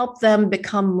 will help them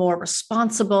become more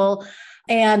responsible,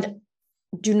 and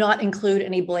do not include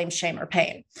any blame, shame, or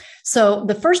pain. So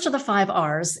the first of the 5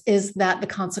 R's is that the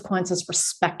consequence is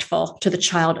respectful to the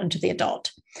child and to the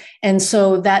adult. And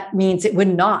so that means it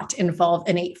would not involve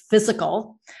any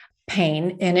physical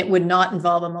pain, and it would not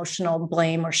involve emotional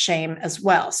blame or shame as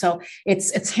well. So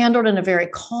it's handled in a very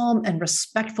calm and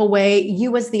respectful way.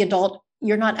 You as the adult,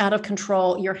 you're not out of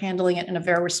control. You're handling it in a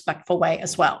very respectful way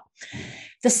as well.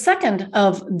 The second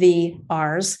of the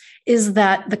R's is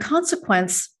that the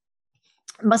consequence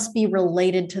must be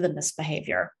related to the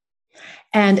misbehavior.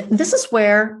 And this is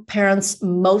where parents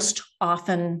most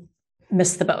often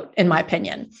miss the boat, in my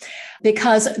opinion,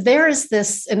 because there is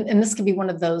this, and this can be one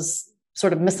of those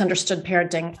sort of misunderstood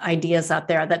parenting ideas out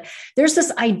there, that there's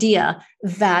this idea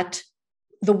that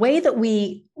the way that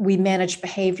we manage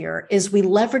behavior is we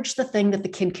leverage the thing that the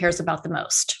kid cares about the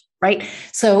most. right?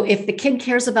 So if the kid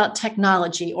cares about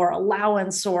technology or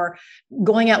allowance or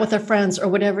going out with their friends or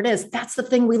whatever it is, that's the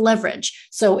thing we leverage.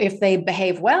 So if they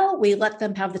behave well, we let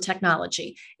them have the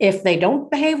technology. If they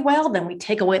don't behave well, then we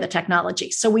take away the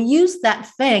technology. So we use that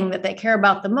thing that they care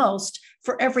about the most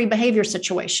for every behavior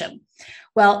situation.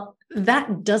 Well,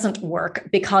 that doesn't work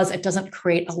because it doesn't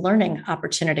create a learning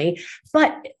opportunity.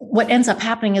 But what ends up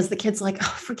happening is the kid's like,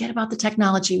 oh, forget about the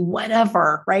technology,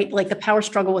 whatever, right? Like the power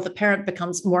struggle with a parent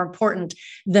becomes more important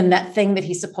than that thing that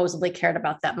he supposedly cared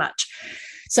about that much.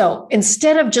 So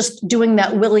instead of just doing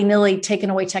that willy-nilly, taking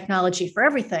away technology for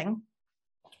everything,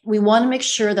 we want to make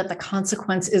sure that the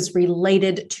consequence is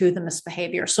related to the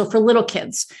misbehavior. So for little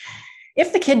kids,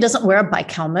 if the kid doesn't wear a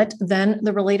bike helmet, then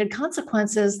the related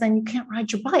consequence is then you can't ride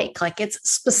your bike. Like it's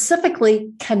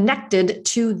specifically connected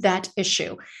to that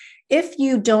issue. If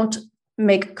you don't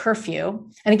make curfew,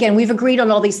 and again, we've agreed on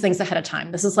all these things ahead of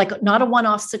time. This is like not a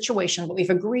one-off situation, but we've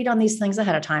agreed on these things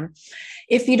ahead of time.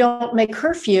 If you don't make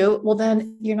curfew, well,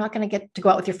 then you're not going to get to go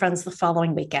out with your friends the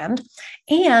following weekend.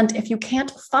 And if you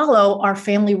can't follow our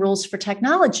family rules for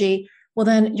technology, well,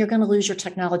 then you're going to lose your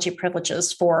technology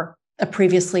privileges for a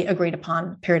previously agreed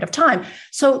upon period of time.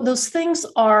 So those things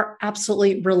are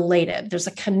absolutely related. There's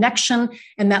a connection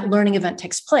and that learning event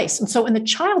takes place. And so in the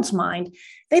child's mind,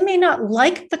 they may not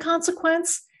like the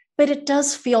consequence, but it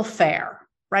does feel fair,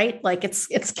 right? Like it's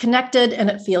connected and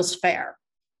it feels fair.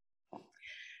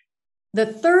 The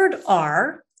third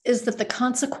R is that the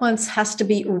consequence has to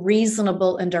be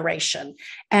reasonable in duration.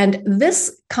 And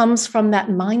this comes from that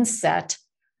mindset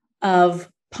of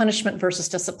punishment versus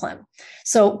discipline.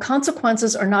 So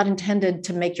consequences are not intended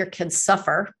to make your kids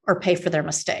suffer or pay for their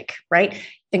mistake, right?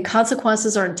 And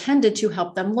consequences are intended to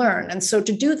help them learn. And so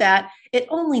to do that, it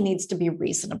only needs to be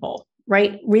reasonable,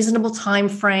 right? Reasonable time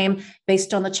frame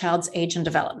based on the child's age and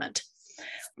development.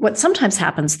 What sometimes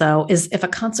happens, though, is if a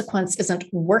consequence isn't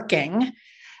working,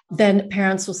 then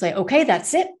parents will say, okay,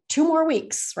 that's it, 2 more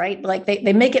weeks, right? Like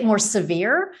they make it more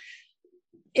severe.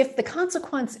 If the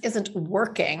consequence isn't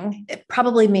working, it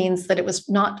probably means that it was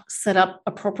not set up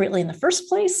appropriately in the first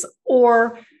place,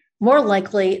 or more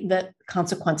likely that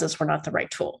consequences were not the right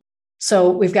tool.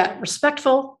 So we've got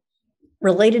respectful,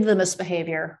 related to the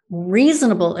misbehavior,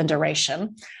 reasonable in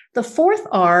duration. The fourth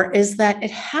R is that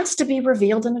it has to be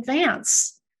revealed in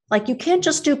advance. Like you can't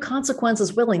just do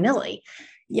consequences willy-nilly.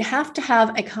 You have to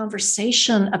have a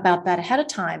conversation about that ahead of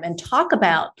time and talk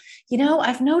about,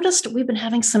 I've noticed we've been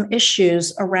having some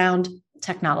issues around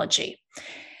technology.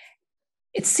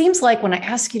 It seems like when I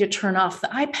ask you to turn off the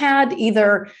iPad,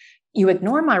 either you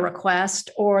ignore my request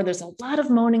or there's a lot of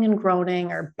moaning and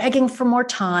groaning or begging for more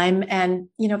time. And,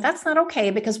 that's not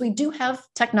okay because we do have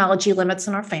technology limits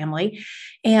in our family.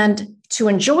 And to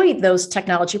enjoy those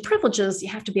technology privileges, you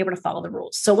have to be able to follow the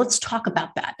rules. So let's talk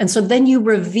about that. And so then you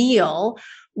reveal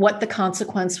what the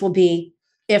consequence will be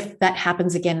if that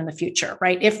happens again in the future,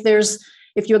 right?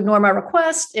 If you ignore my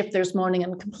request, if there's moaning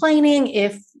and complaining,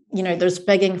 if there's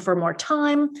begging for more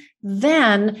time,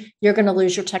 then you're going to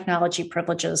lose your technology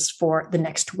privileges for the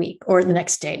next week or the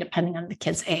next day, depending on the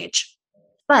kid's age.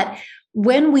 But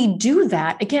when we do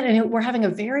that, again, and we're having a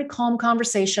very calm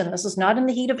conversation, this is not in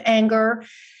the heat of anger,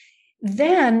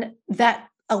 then that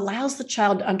allows the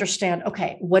child to understand,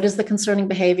 okay, what is the concerning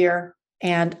behavior?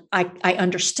 And I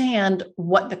understand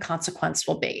what the consequence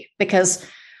will be, because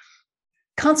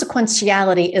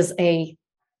consequentiality is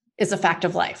a fact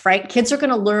of life, right? Kids are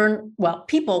going to learn,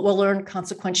 people will learn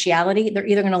consequentiality. They're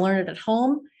either going to learn it at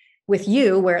home with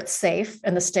you where it's safe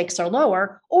and the stakes are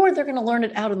lower, or they're going to learn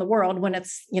it out in the world when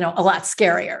it's, a lot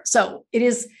scarier. So it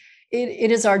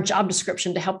is our job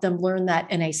description to help them learn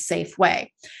that in a safe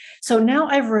way. So now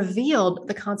I've revealed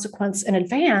the consequence in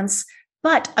advance,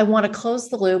 but I want to close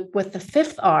the loop with the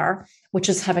fifth R, which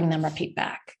is having them repeat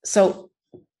back. So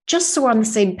just so we're on the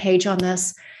same page on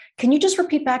this, can you just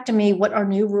repeat back to me what our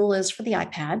new rule is for the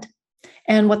iPad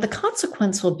and what the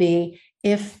consequence will be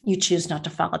if you choose not to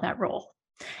follow that rule?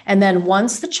 And then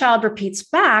once the child repeats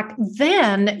back,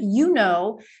 then you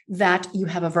know that you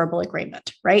have a verbal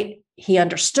agreement, right? He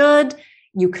understood,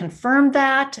 you confirmed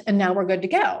that, and now we're good to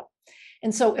go.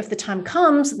 And so if the time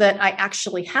comes that I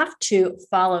actually have to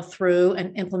follow through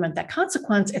and implement that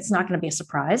consequence, it's not going to be a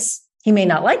surprise. He may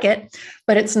not like it,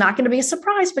 but it's not going to be a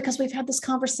surprise because we've had this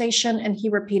conversation and he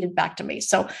repeated back to me.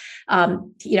 So,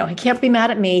 he can't be mad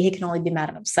at me. He can only be mad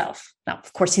at himself. Now,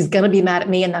 of course, he's going to be mad at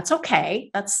me, and that's okay.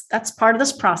 That's part of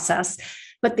this process.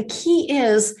 But the key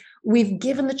is we've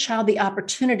given the child the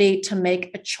opportunity to make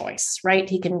a choice, right?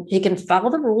 He can follow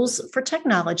the rules for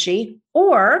technology,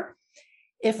 or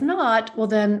if not, well,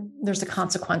 then there's a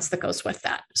consequence that goes with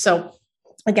that. So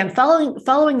again,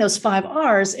 following those 5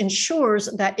 R's ensures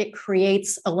that it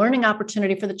creates a learning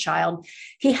opportunity for the child.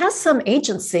 He has some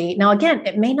agency. Now, again,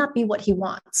 it may not be what he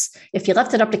wants. If you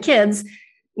left it up to kids,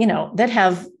 that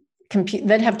have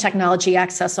technology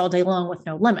access all day long with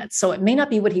no limits. So it may not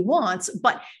be what he wants,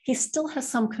 but he still has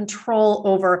some control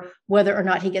over whether or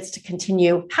not he gets to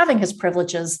continue having his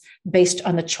privileges based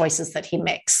on the choices that he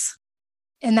makes.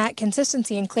 And that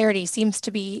consistency and clarity seems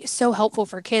to be so helpful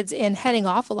for kids in heading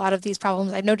off a lot of these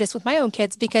problems I've noticed with my own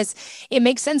kids, because it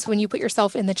makes sense when you put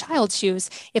yourself in the child's shoes.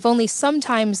 If only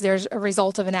sometimes there's a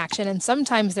result of an action and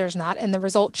sometimes there's not, and the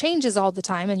result changes all the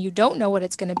time and you don't know what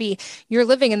it's going to be, you're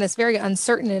living in this very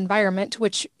uncertain environment,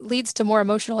 which leads to more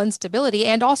emotional instability.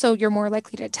 And also you're more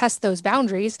likely to test those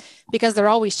boundaries because they're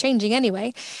always changing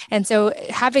anyway. And so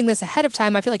having this ahead of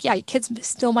time, I feel like, yeah, kids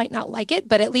still might not like it,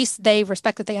 but at least they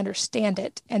respect that they understand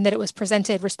it and that it was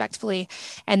presented respectfully.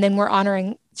 And then we're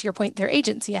honoring, to your point, their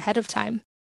agency ahead of time.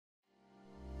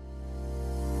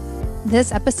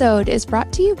 This episode is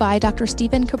brought to you by Dr.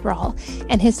 Stephen Cabral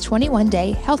and his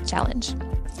 21-day health challenge.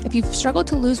 If you've struggled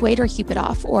to lose weight or keep it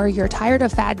off, or you're tired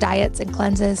of fad diets and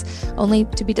cleanses only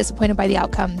to be disappointed by the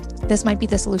outcome, this might be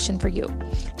the solution for you.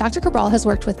 Dr. Cabral has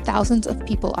worked with thousands of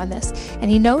people on this,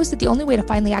 and he knows that the only way to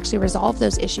finally actually resolve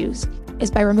those issues is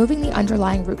by removing the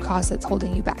underlying root cause that's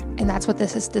holding you back. And that's what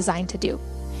this is designed to do.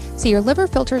 So your liver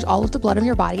filters all of the blood in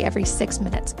your body every 6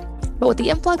 minutes. But with the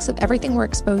influx of everything we're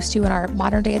exposed to in our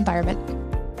modern day environment,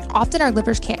 often our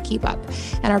livers can't keep up,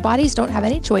 and our bodies don't have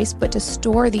any choice but to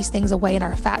store these things away in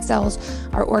our fat cells,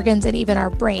 our organs, and even our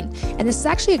brain. And this is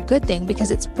actually a good thing because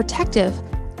it's protective,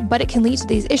 but it can lead to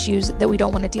these issues that we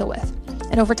don't want to deal with.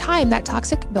 And over time, that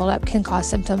toxic buildup can cause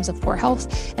symptoms of poor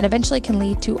health and eventually can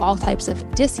lead to all types of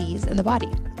disease in the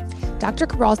body. Dr.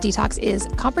 Cabral's detox is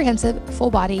comprehensive,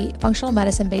 full-body, functional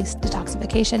medicine-based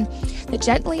detoxification that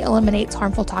gently eliminates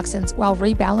harmful toxins while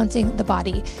rebalancing the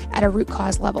body at a root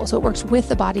cause level. So it works with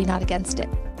the body, not against it.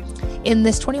 In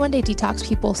this 21-day detox,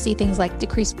 people see things like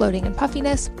decreased bloating and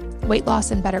puffiness, weight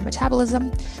loss and better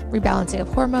metabolism, rebalancing of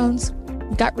hormones,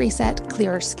 gut reset,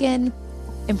 clearer skin,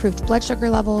 improved blood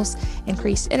sugar levels,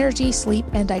 increased energy, sleep,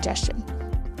 and digestion.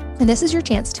 And this is your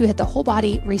chance to hit the whole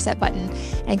body reset button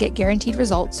and get guaranteed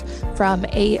results from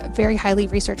a very highly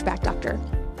research-backed doctor.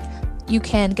 You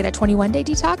can get a 21-day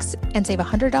detox and save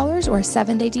 $100, or a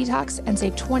 7-day detox and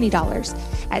save $20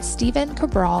 at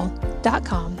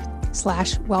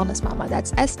stephencabral.com/wellnessmama.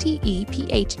 That's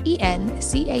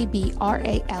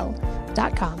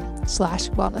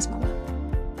stephencabral.com/wellnessmama.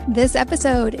 This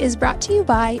episode is brought to you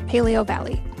by Paleo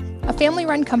Valley, a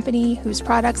family-run company whose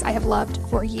products I have loved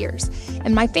for years.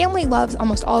 And my family loves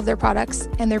almost all of their products,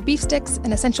 and their beef sticks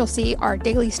and Essential C are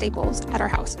daily staples at our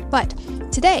house. But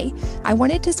today, I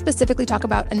wanted to specifically talk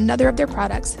about another of their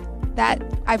products that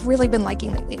I've really been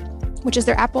liking lately, which is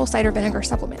their apple cider vinegar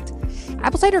supplement.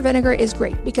 Apple cider vinegar is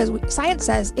great because science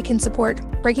says it can support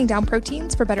breaking down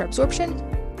proteins for better absorption,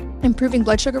 improving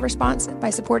blood sugar response by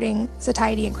supporting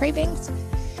satiety and cravings.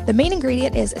 The main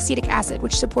ingredient is acetic acid,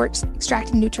 which supports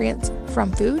extracting nutrients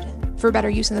from food for better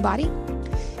use in the body.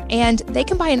 And they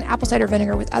combine apple cider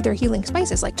vinegar with other healing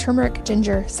spices like turmeric,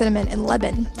 ginger, cinnamon, and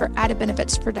lemon for added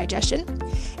benefits for digestion.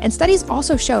 And studies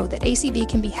also show that ACV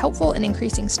can be helpful in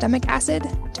increasing stomach acid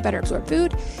to better absorb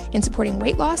food, in supporting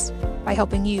weight loss by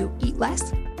helping you eat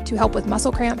less, to help with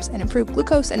muscle cramps and improve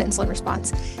glucose and insulin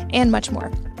response, and much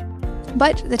more.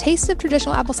 But the taste of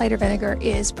traditional apple cider vinegar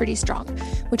is pretty strong,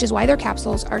 which is why their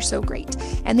capsules are so great.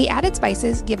 And the added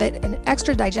spices give it an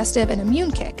extra digestive and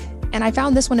immune kick. And I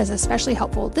found this one is especially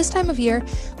helpful this time of year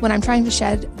when I'm trying to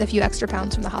shed the few extra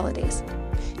pounds from the holidays.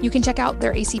 You can check out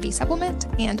their ACV supplement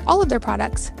and all of their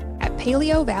products at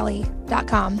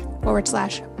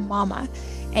paleovalley.com/mama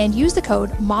and use the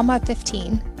code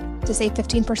MAMA15 to save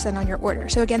 15% on your order.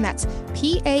 So again, that's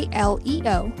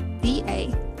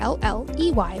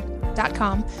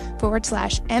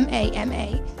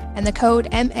PALEOVALLEY.com/MAMA and the code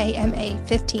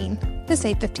MAMA15 to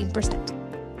save 15%.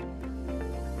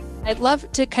 I'd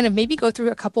love to kind of maybe go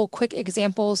through a couple quick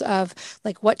examples of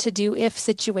like what to do if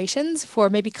situations for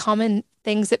maybe common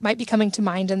things that might be coming to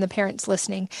mind in the parents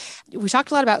listening. We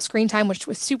talked a lot about screen time, which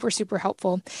was super, super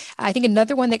helpful. I think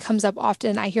another one that comes up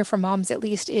often, I hear from moms at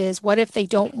least, is what if they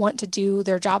don't want to do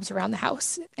their jobs around the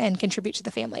house and contribute to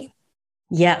the family?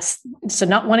 Yes. So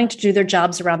not wanting to do their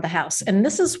jobs around the house. And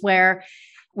this is where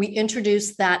we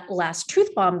introduce that last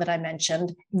truth bomb that I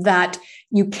mentioned, that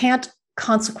you can't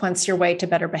consequence your way to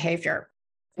better behavior.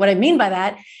 What I mean by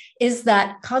that is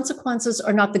that consequences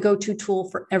are not the go-to tool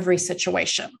for every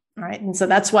situation. All right. And so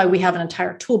that's why we have an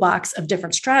entire toolbox of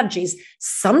different strategies.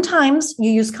 Sometimes you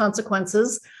use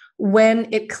consequences when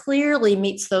it clearly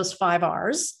meets those 5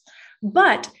 R's.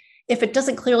 But if it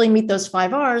doesn't clearly meet those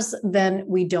 5 R's, then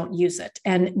we don't use it.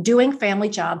 And doing family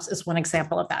jobs is one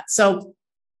example of that. So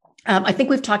I think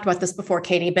we've talked about this before,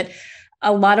 Katie, but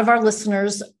a lot of our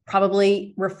listeners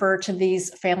probably refer to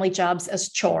these family jobs as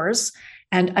chores.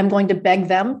 And I'm going to beg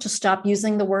them to stop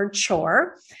using the word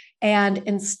chore and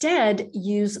instead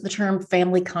use the term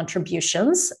family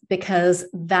contributions, because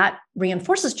that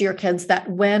reinforces to your kids that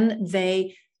when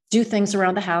they do things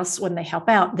around the house, when they help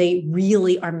out, they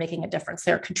really are making a difference.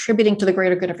 They're contributing to the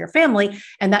greater good of your family,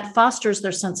 and that fosters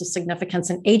their sense of significance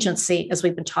and agency, as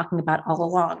we've been talking about all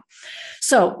along.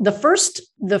 So the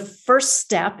first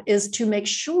step is to make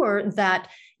sure that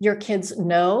your kids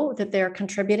know that they're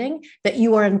contributing, that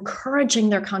you are encouraging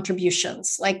their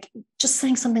contributions. Like just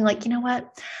saying something like, you know what,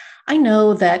 I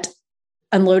know that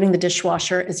unloading the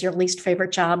dishwasher is your least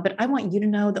favorite job, but I want you to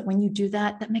know that when you do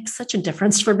that, that makes such a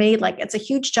difference for me. Like it's a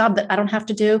huge job that I don't have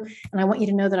to do. And I want you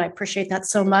to know that I appreciate that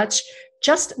so much.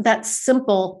 Just that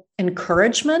simple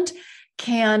encouragement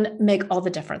can make all the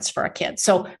difference for a kid.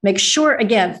 So make sure,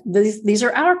 again, these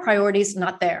are our priorities,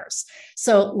 not theirs.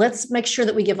 So let's make sure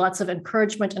that we give lots of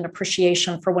encouragement and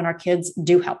appreciation for when our kids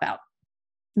do help out.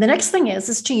 The next thing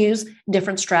is to use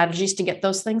different strategies to get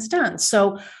those things done.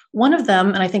 So one of them,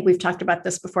 and I think we've talked about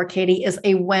this before, Katie, is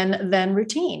a when-then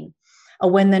routine. A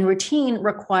when-then routine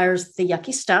requires the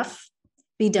yucky stuff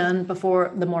be done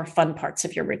before the more fun parts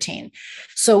of your routine.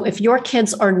 So if your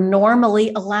kids are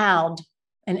normally allowed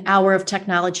an hour of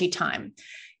technology time,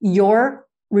 your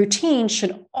routine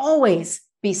should always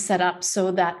be set up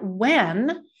so that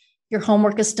when your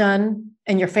homework is done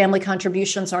and your family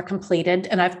contributions are completed,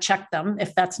 and I've checked them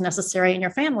if that's necessary in your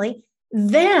family,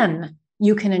 then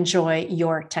you can enjoy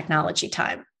your technology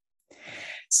time.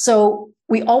 So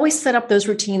we always set up those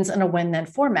routines in a when-then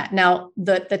format. Now,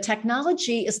 the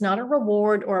technology is not a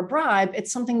reward or a bribe.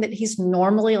 It's something that he's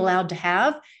normally allowed to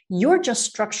have. You're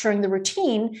just structuring the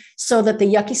routine so that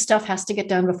the yucky stuff has to get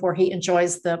done before he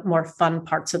enjoys the more fun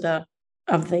parts of the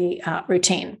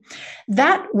routine.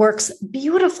 That works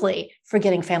beautifully for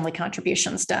getting family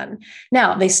contributions done.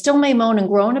 Now, they still may moan and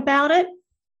groan about it.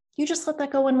 You just let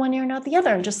that go in one ear, not the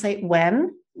other, and just say,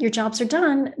 when your jobs are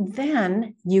done,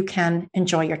 then you can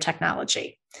enjoy your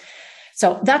technology.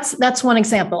 So that's one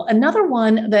example. Another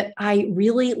one that I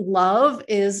really love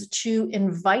is to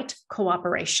invite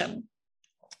cooperation.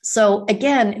 So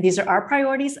again, these are our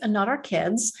priorities and not our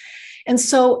kids. And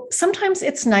so sometimes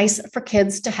it's nice for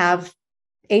kids to have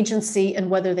agency in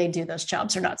whether they do those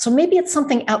jobs or not. So maybe it's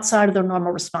something outside of their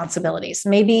normal responsibilities.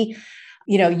 Maybe,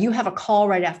 you have a call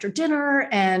right after dinner,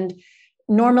 and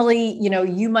normally,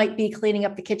 you might be cleaning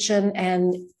up the kitchen,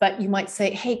 but you might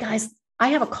say, hey guys, I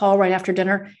have a call right after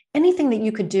dinner. Anything that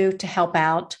you could do to help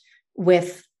out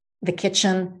with the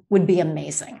kitchen would be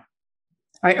amazing.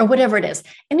 All right, or whatever it is.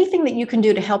 Anything that you can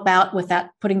do to help out with that,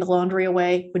 putting the laundry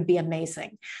away, would be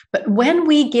amazing. But when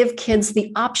we give kids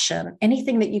the option,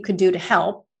 anything that you could do to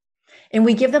help, and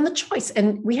we give them the choice,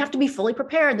 and we have to be fully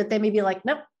prepared that they may be like,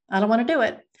 nope, I don't want to do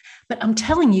it. But I'm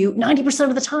telling you, 90%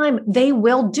 of the time, they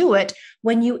will do it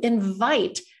when you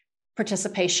invite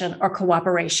participation or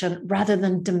cooperation rather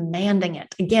than demanding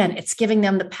it. Again, it's giving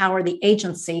them the power, the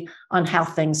agency on how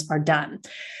things are done.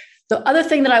 The other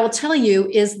thing that I will tell you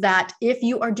is that if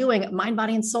you are doing mind,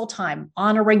 body, and soul time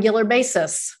on a regular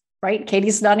basis, right?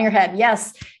 Katie's nodding her head.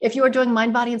 Yes. If you are doing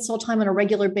mind, body, and soul time on a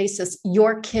regular basis,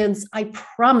 your kids, I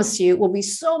promise you, will be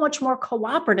so much more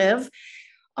cooperative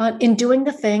in doing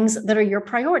the things that are your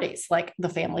priorities, like the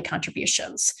family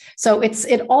contributions. So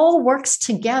it all works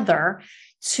together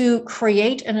to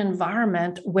create an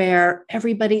environment where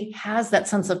everybody has that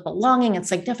sense of belonging and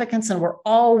significance, and we're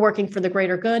all working for the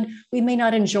greater good. We may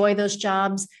not enjoy those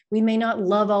jobs. We may not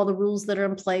love all the rules that are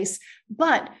in place,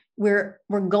 but we're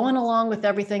going along with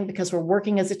everything because we're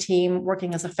working as a team,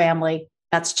 working as a family.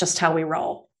 That's just how we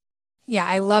roll. Yeah,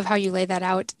 I love how you lay that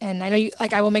out. And I know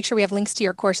I will make sure we have links to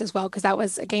your course as well, because that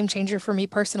was a game changer for me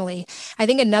personally. I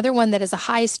think another one that is a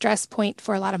high stress point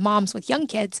for a lot of moms with young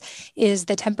kids is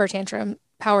the temper tantrum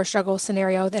power struggle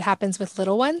scenario that happens with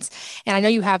little ones. And I know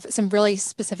you have some really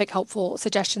specific, helpful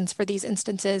suggestions for these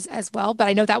instances as well. But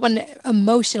I know that one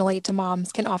emotionally to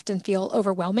moms can often feel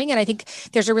overwhelming. And I think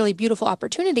there's a really beautiful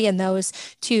opportunity in those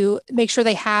to make sure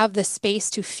they have the space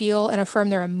to feel and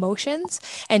affirm their emotions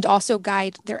and also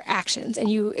guide their actions. And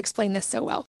you explain this so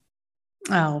well.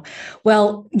 Oh,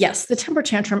 well, yes, the temper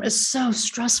tantrum is so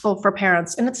stressful for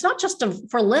parents. And it's not just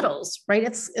for littles, right?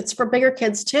 It's for bigger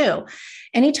kids too.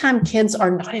 Anytime kids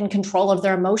are not in control of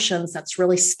their emotions, that's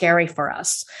really scary for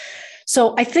us.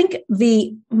 So I think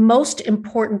the most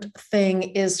important thing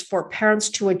is for parents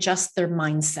to adjust their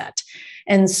mindset.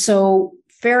 And so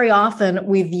very often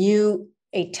we view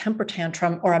a temper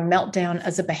tantrum or a meltdown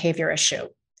as a behavior issue.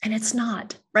 And it's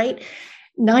not, right?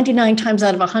 99 times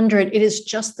out of 100, it is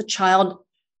just the child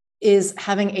is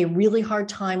having a really hard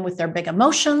time with their big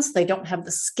emotions. They don't have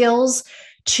the skills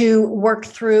to work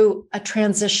through a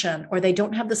transition, or they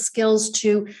don't have the skills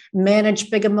to manage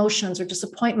big emotions or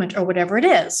disappointment or whatever it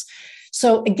is.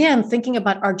 So again, thinking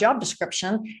about our job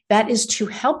description, that is to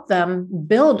help them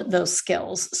build those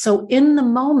skills. So in the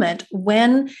moment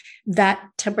when that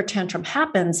temper tantrum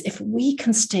happens, if we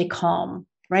can stay calm,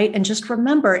 right? And just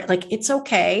remember, like, it's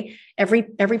okay. Every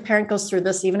parent goes through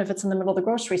this, even if it's in the middle of the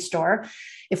grocery store.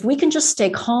 If we can just stay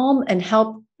calm and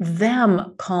help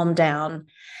them calm down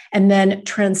and then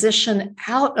transition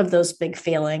out of those big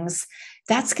feelings,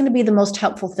 that's going to be the most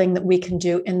helpful thing that we can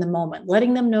do in the moment,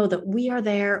 letting them know that we are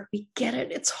there. We get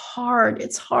it. It's hard.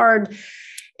 It's hard.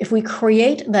 If we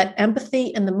create that empathy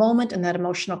in the moment and that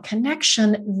emotional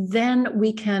connection, then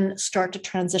we can start to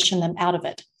transition them out of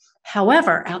it.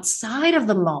 However, outside of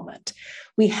the moment,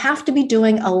 we have to be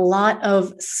doing a lot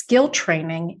of skill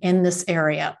training in this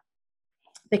area,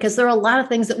 because there are a lot of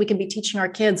things that we can be teaching our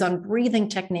kids on breathing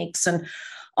techniques and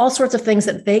all sorts of things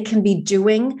that they can be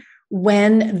doing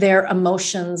when their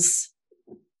emotions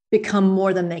become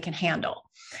more than they can handle.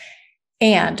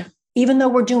 And even though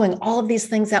we're doing all of these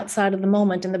things outside of the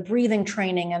moment and the breathing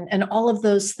training and all of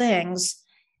those things,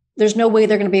 there's no way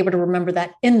they're going to be able to remember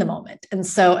that in the moment. And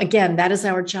so again, that is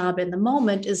our job in the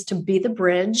moment, is to be the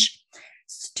bridge,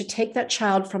 to take that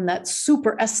child from that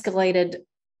super escalated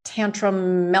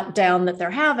tantrum meltdown that they're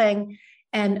having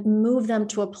and move them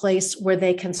to a place where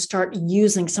they can start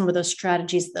using some of those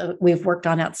strategies that we've worked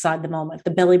on outside the moment,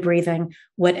 the belly breathing,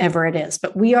 whatever it is.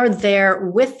 But we are there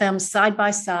with them side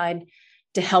by side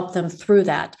to help them through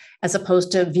that, as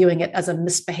opposed to viewing it as a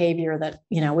misbehavior that,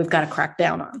 we've got to crack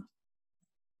down on.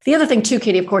 The other thing too,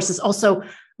 Katie, of course, is also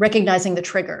recognizing the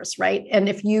triggers, right? And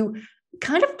if you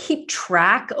kind of keep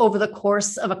track over the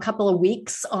course of a couple of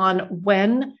weeks on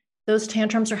when those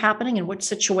tantrums are happening and which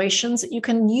situations, you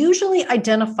can usually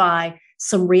identify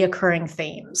some reoccurring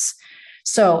themes.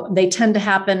 So they tend to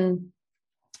happen,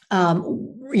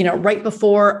 right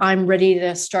before I'm ready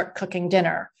to start cooking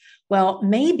dinner. Well,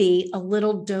 maybe a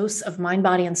little dose of mind,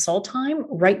 body, and soul time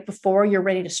right before you're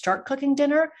ready to start cooking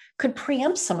dinner could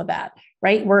preempt some of that,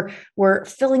 right? We're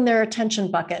filling their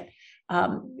attention bucket,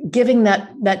 giving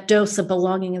that dose of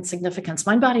belonging and significance.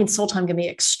 Mind, body, and soul time can be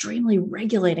extremely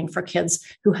regulating for kids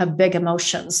who have big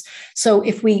emotions. So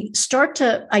if we start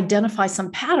to identify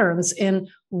some patterns in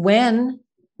when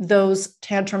those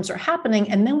tantrums are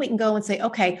happening, and then we can go and say,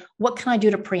 okay, what can I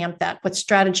do to preempt that? What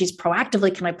strategies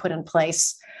proactively can I put in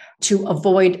place to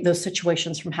avoid those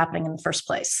situations from happening in the first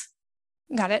place?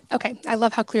 Got it. Okay. I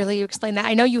love how clearly you explain that.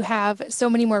 I know you have so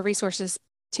many more resources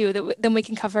too than we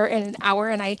can cover in an hour.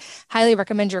 And I highly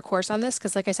recommend your course on this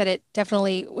because, like I said, it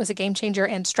definitely was a game changer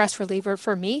and stress reliever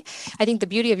for me. I think the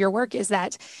beauty of your work is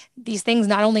that these things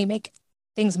not only make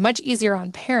things much easier on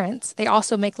parents, they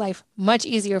also make life much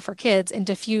easier for kids and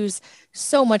diffuse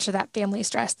so much of that family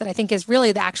stress that I think is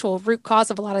really the actual root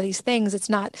cause of a lot of these things. It's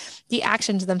not the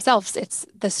actions themselves, it's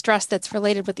the stress that's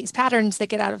related with these patterns that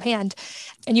get out of hand.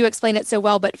 And you explain it so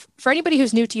well. But for anybody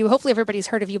who's new to you, hopefully everybody's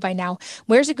heard of you by now.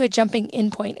 Where's a good jumping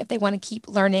in point if they want to keep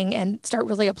learning and start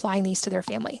really applying these to their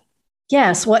family?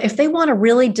 Yes. Well, if they want to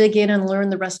really dig in and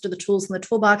learn the rest of the tools in the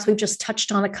toolbox, we've just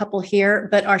touched on a couple here,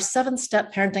 but our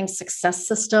 7-step parenting success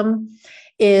system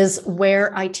is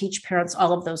where I teach parents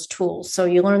all of those tools. So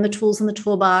you learn the tools in the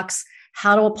toolbox,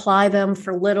 how to apply them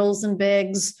for littles and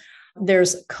bigs.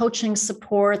 There's coaching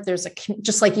support.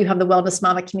 Just like you have the Wellness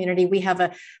Mama community, we have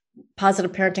a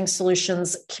Positive Parenting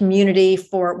Solutions community,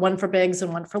 for one for bigs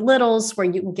and one for littles, where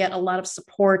you can get a lot of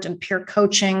support and peer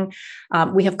coaching.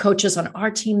 We have coaches on our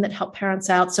team that help parents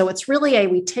out. So it's really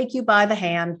we take you by the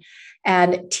hand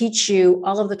and teach you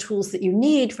all of the tools that you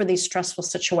need for these stressful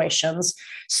situations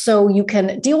so you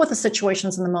can deal with the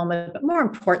situations in the moment, but more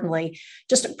importantly,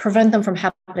 just prevent them from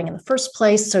happening in the first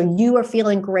place. So you are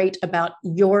feeling great about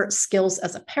your skills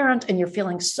as a parent, and you're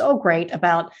feeling so great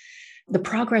about the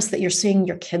progress that you're seeing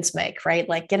your kids make, right?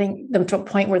 Like getting them to a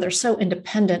point where they're so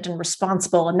independent and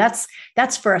responsible. And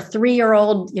that's for a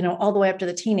 3-year-old, all the way up to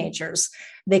the teenagers.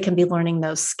 They can be learning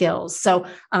those skills. So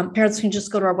parents can just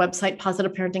go to our website,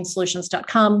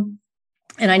 positiveparenting-solutions.com.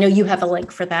 And I know you have a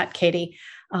link for that, Katie,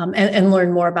 and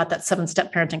learn more about that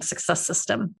 7-step parenting success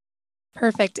system.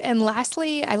 Perfect. And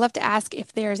lastly, I love to ask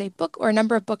if there's a book or a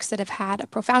number of books that have had a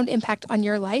profound impact on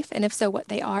your life, and if so, what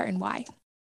they are and why.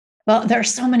 Well,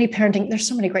 there's so many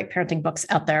great parenting books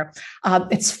out there.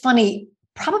 It's funny,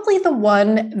 probably the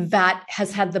one that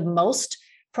has had the most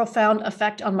profound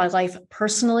effect on my life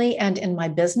personally and in my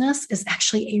business is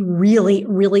actually a really,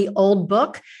 really old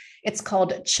book. It's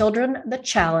called Children, the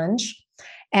Challenge,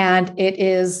 and it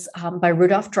is by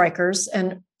Rudolf Dreikurs.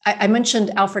 And I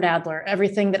mentioned Alfred Adler.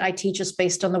 Everything that I teach is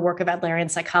based on the work of Adlerian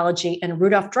psychology. And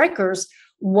Rudolf Dreikurs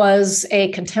was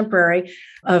a contemporary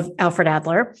of Alfred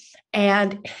Adler.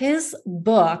 And his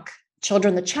book,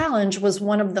 Children, the Challenge, was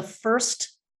one of the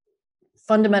first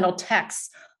fundamental texts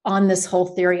on this whole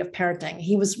theory of parenting.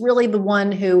 He was really the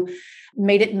one who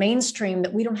made it mainstream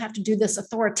that we don't have to do this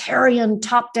authoritarian,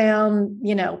 top-down,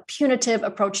 punitive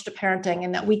approach to parenting,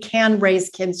 and that we can raise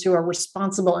kids who are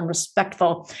responsible and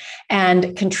respectful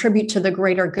and contribute to the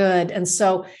greater good. And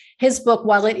so his book,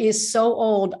 while it is so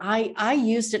old, I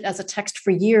used it as a text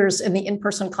for years in the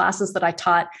in-person classes that I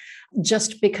taught,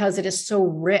 just because it is so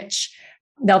rich.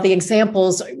 Now, the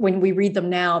examples, when we read them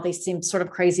now, they seem sort of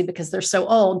crazy because they're so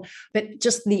old, but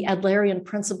just the Adlerian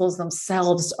principles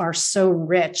themselves are so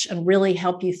rich and really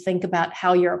help you think about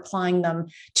how you're applying them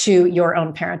to your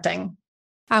own parenting.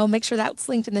 I'll make sure that's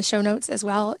linked in the show notes as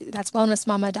well. That's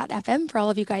wellnessmama.fm for all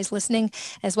of you guys listening,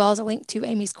 as well as a link to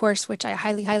Amy's course, which I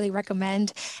highly, highly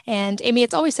recommend. And Amy,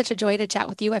 it's always such a joy to chat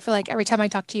with you. I feel like every time I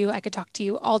talk to you, I could talk to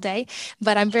you all day,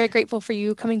 but I'm very grateful for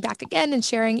you coming back again and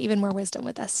sharing even more wisdom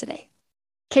with us today.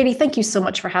 Katie, thank you so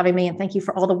much for having me, and thank you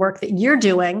for all the work that you're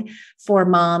doing for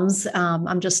moms.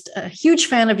 I'm just a huge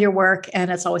fan of your work,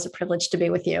 and it's always a privilege to be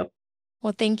with you.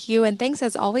 Well, thank you. And thanks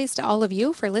as always to all of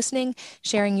you for listening,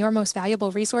 sharing your most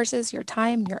valuable resources, your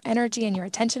time, your energy, and your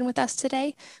attention with us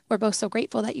today. We're both so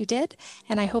grateful that you did.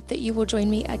 And I hope that you will join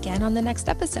me again on the next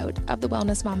episode of the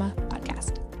Wellness Mama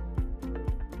podcast.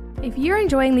 If you're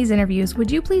enjoying these interviews,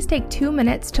 would you please take 2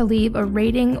 minutes to leave a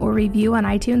rating or review on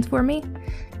iTunes for me?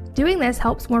 Doing this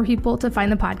helps more people to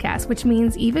find the podcast, which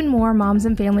means even more moms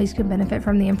and families can benefit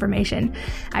from the information.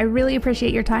 I really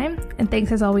appreciate your time, and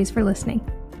thanks as always for listening.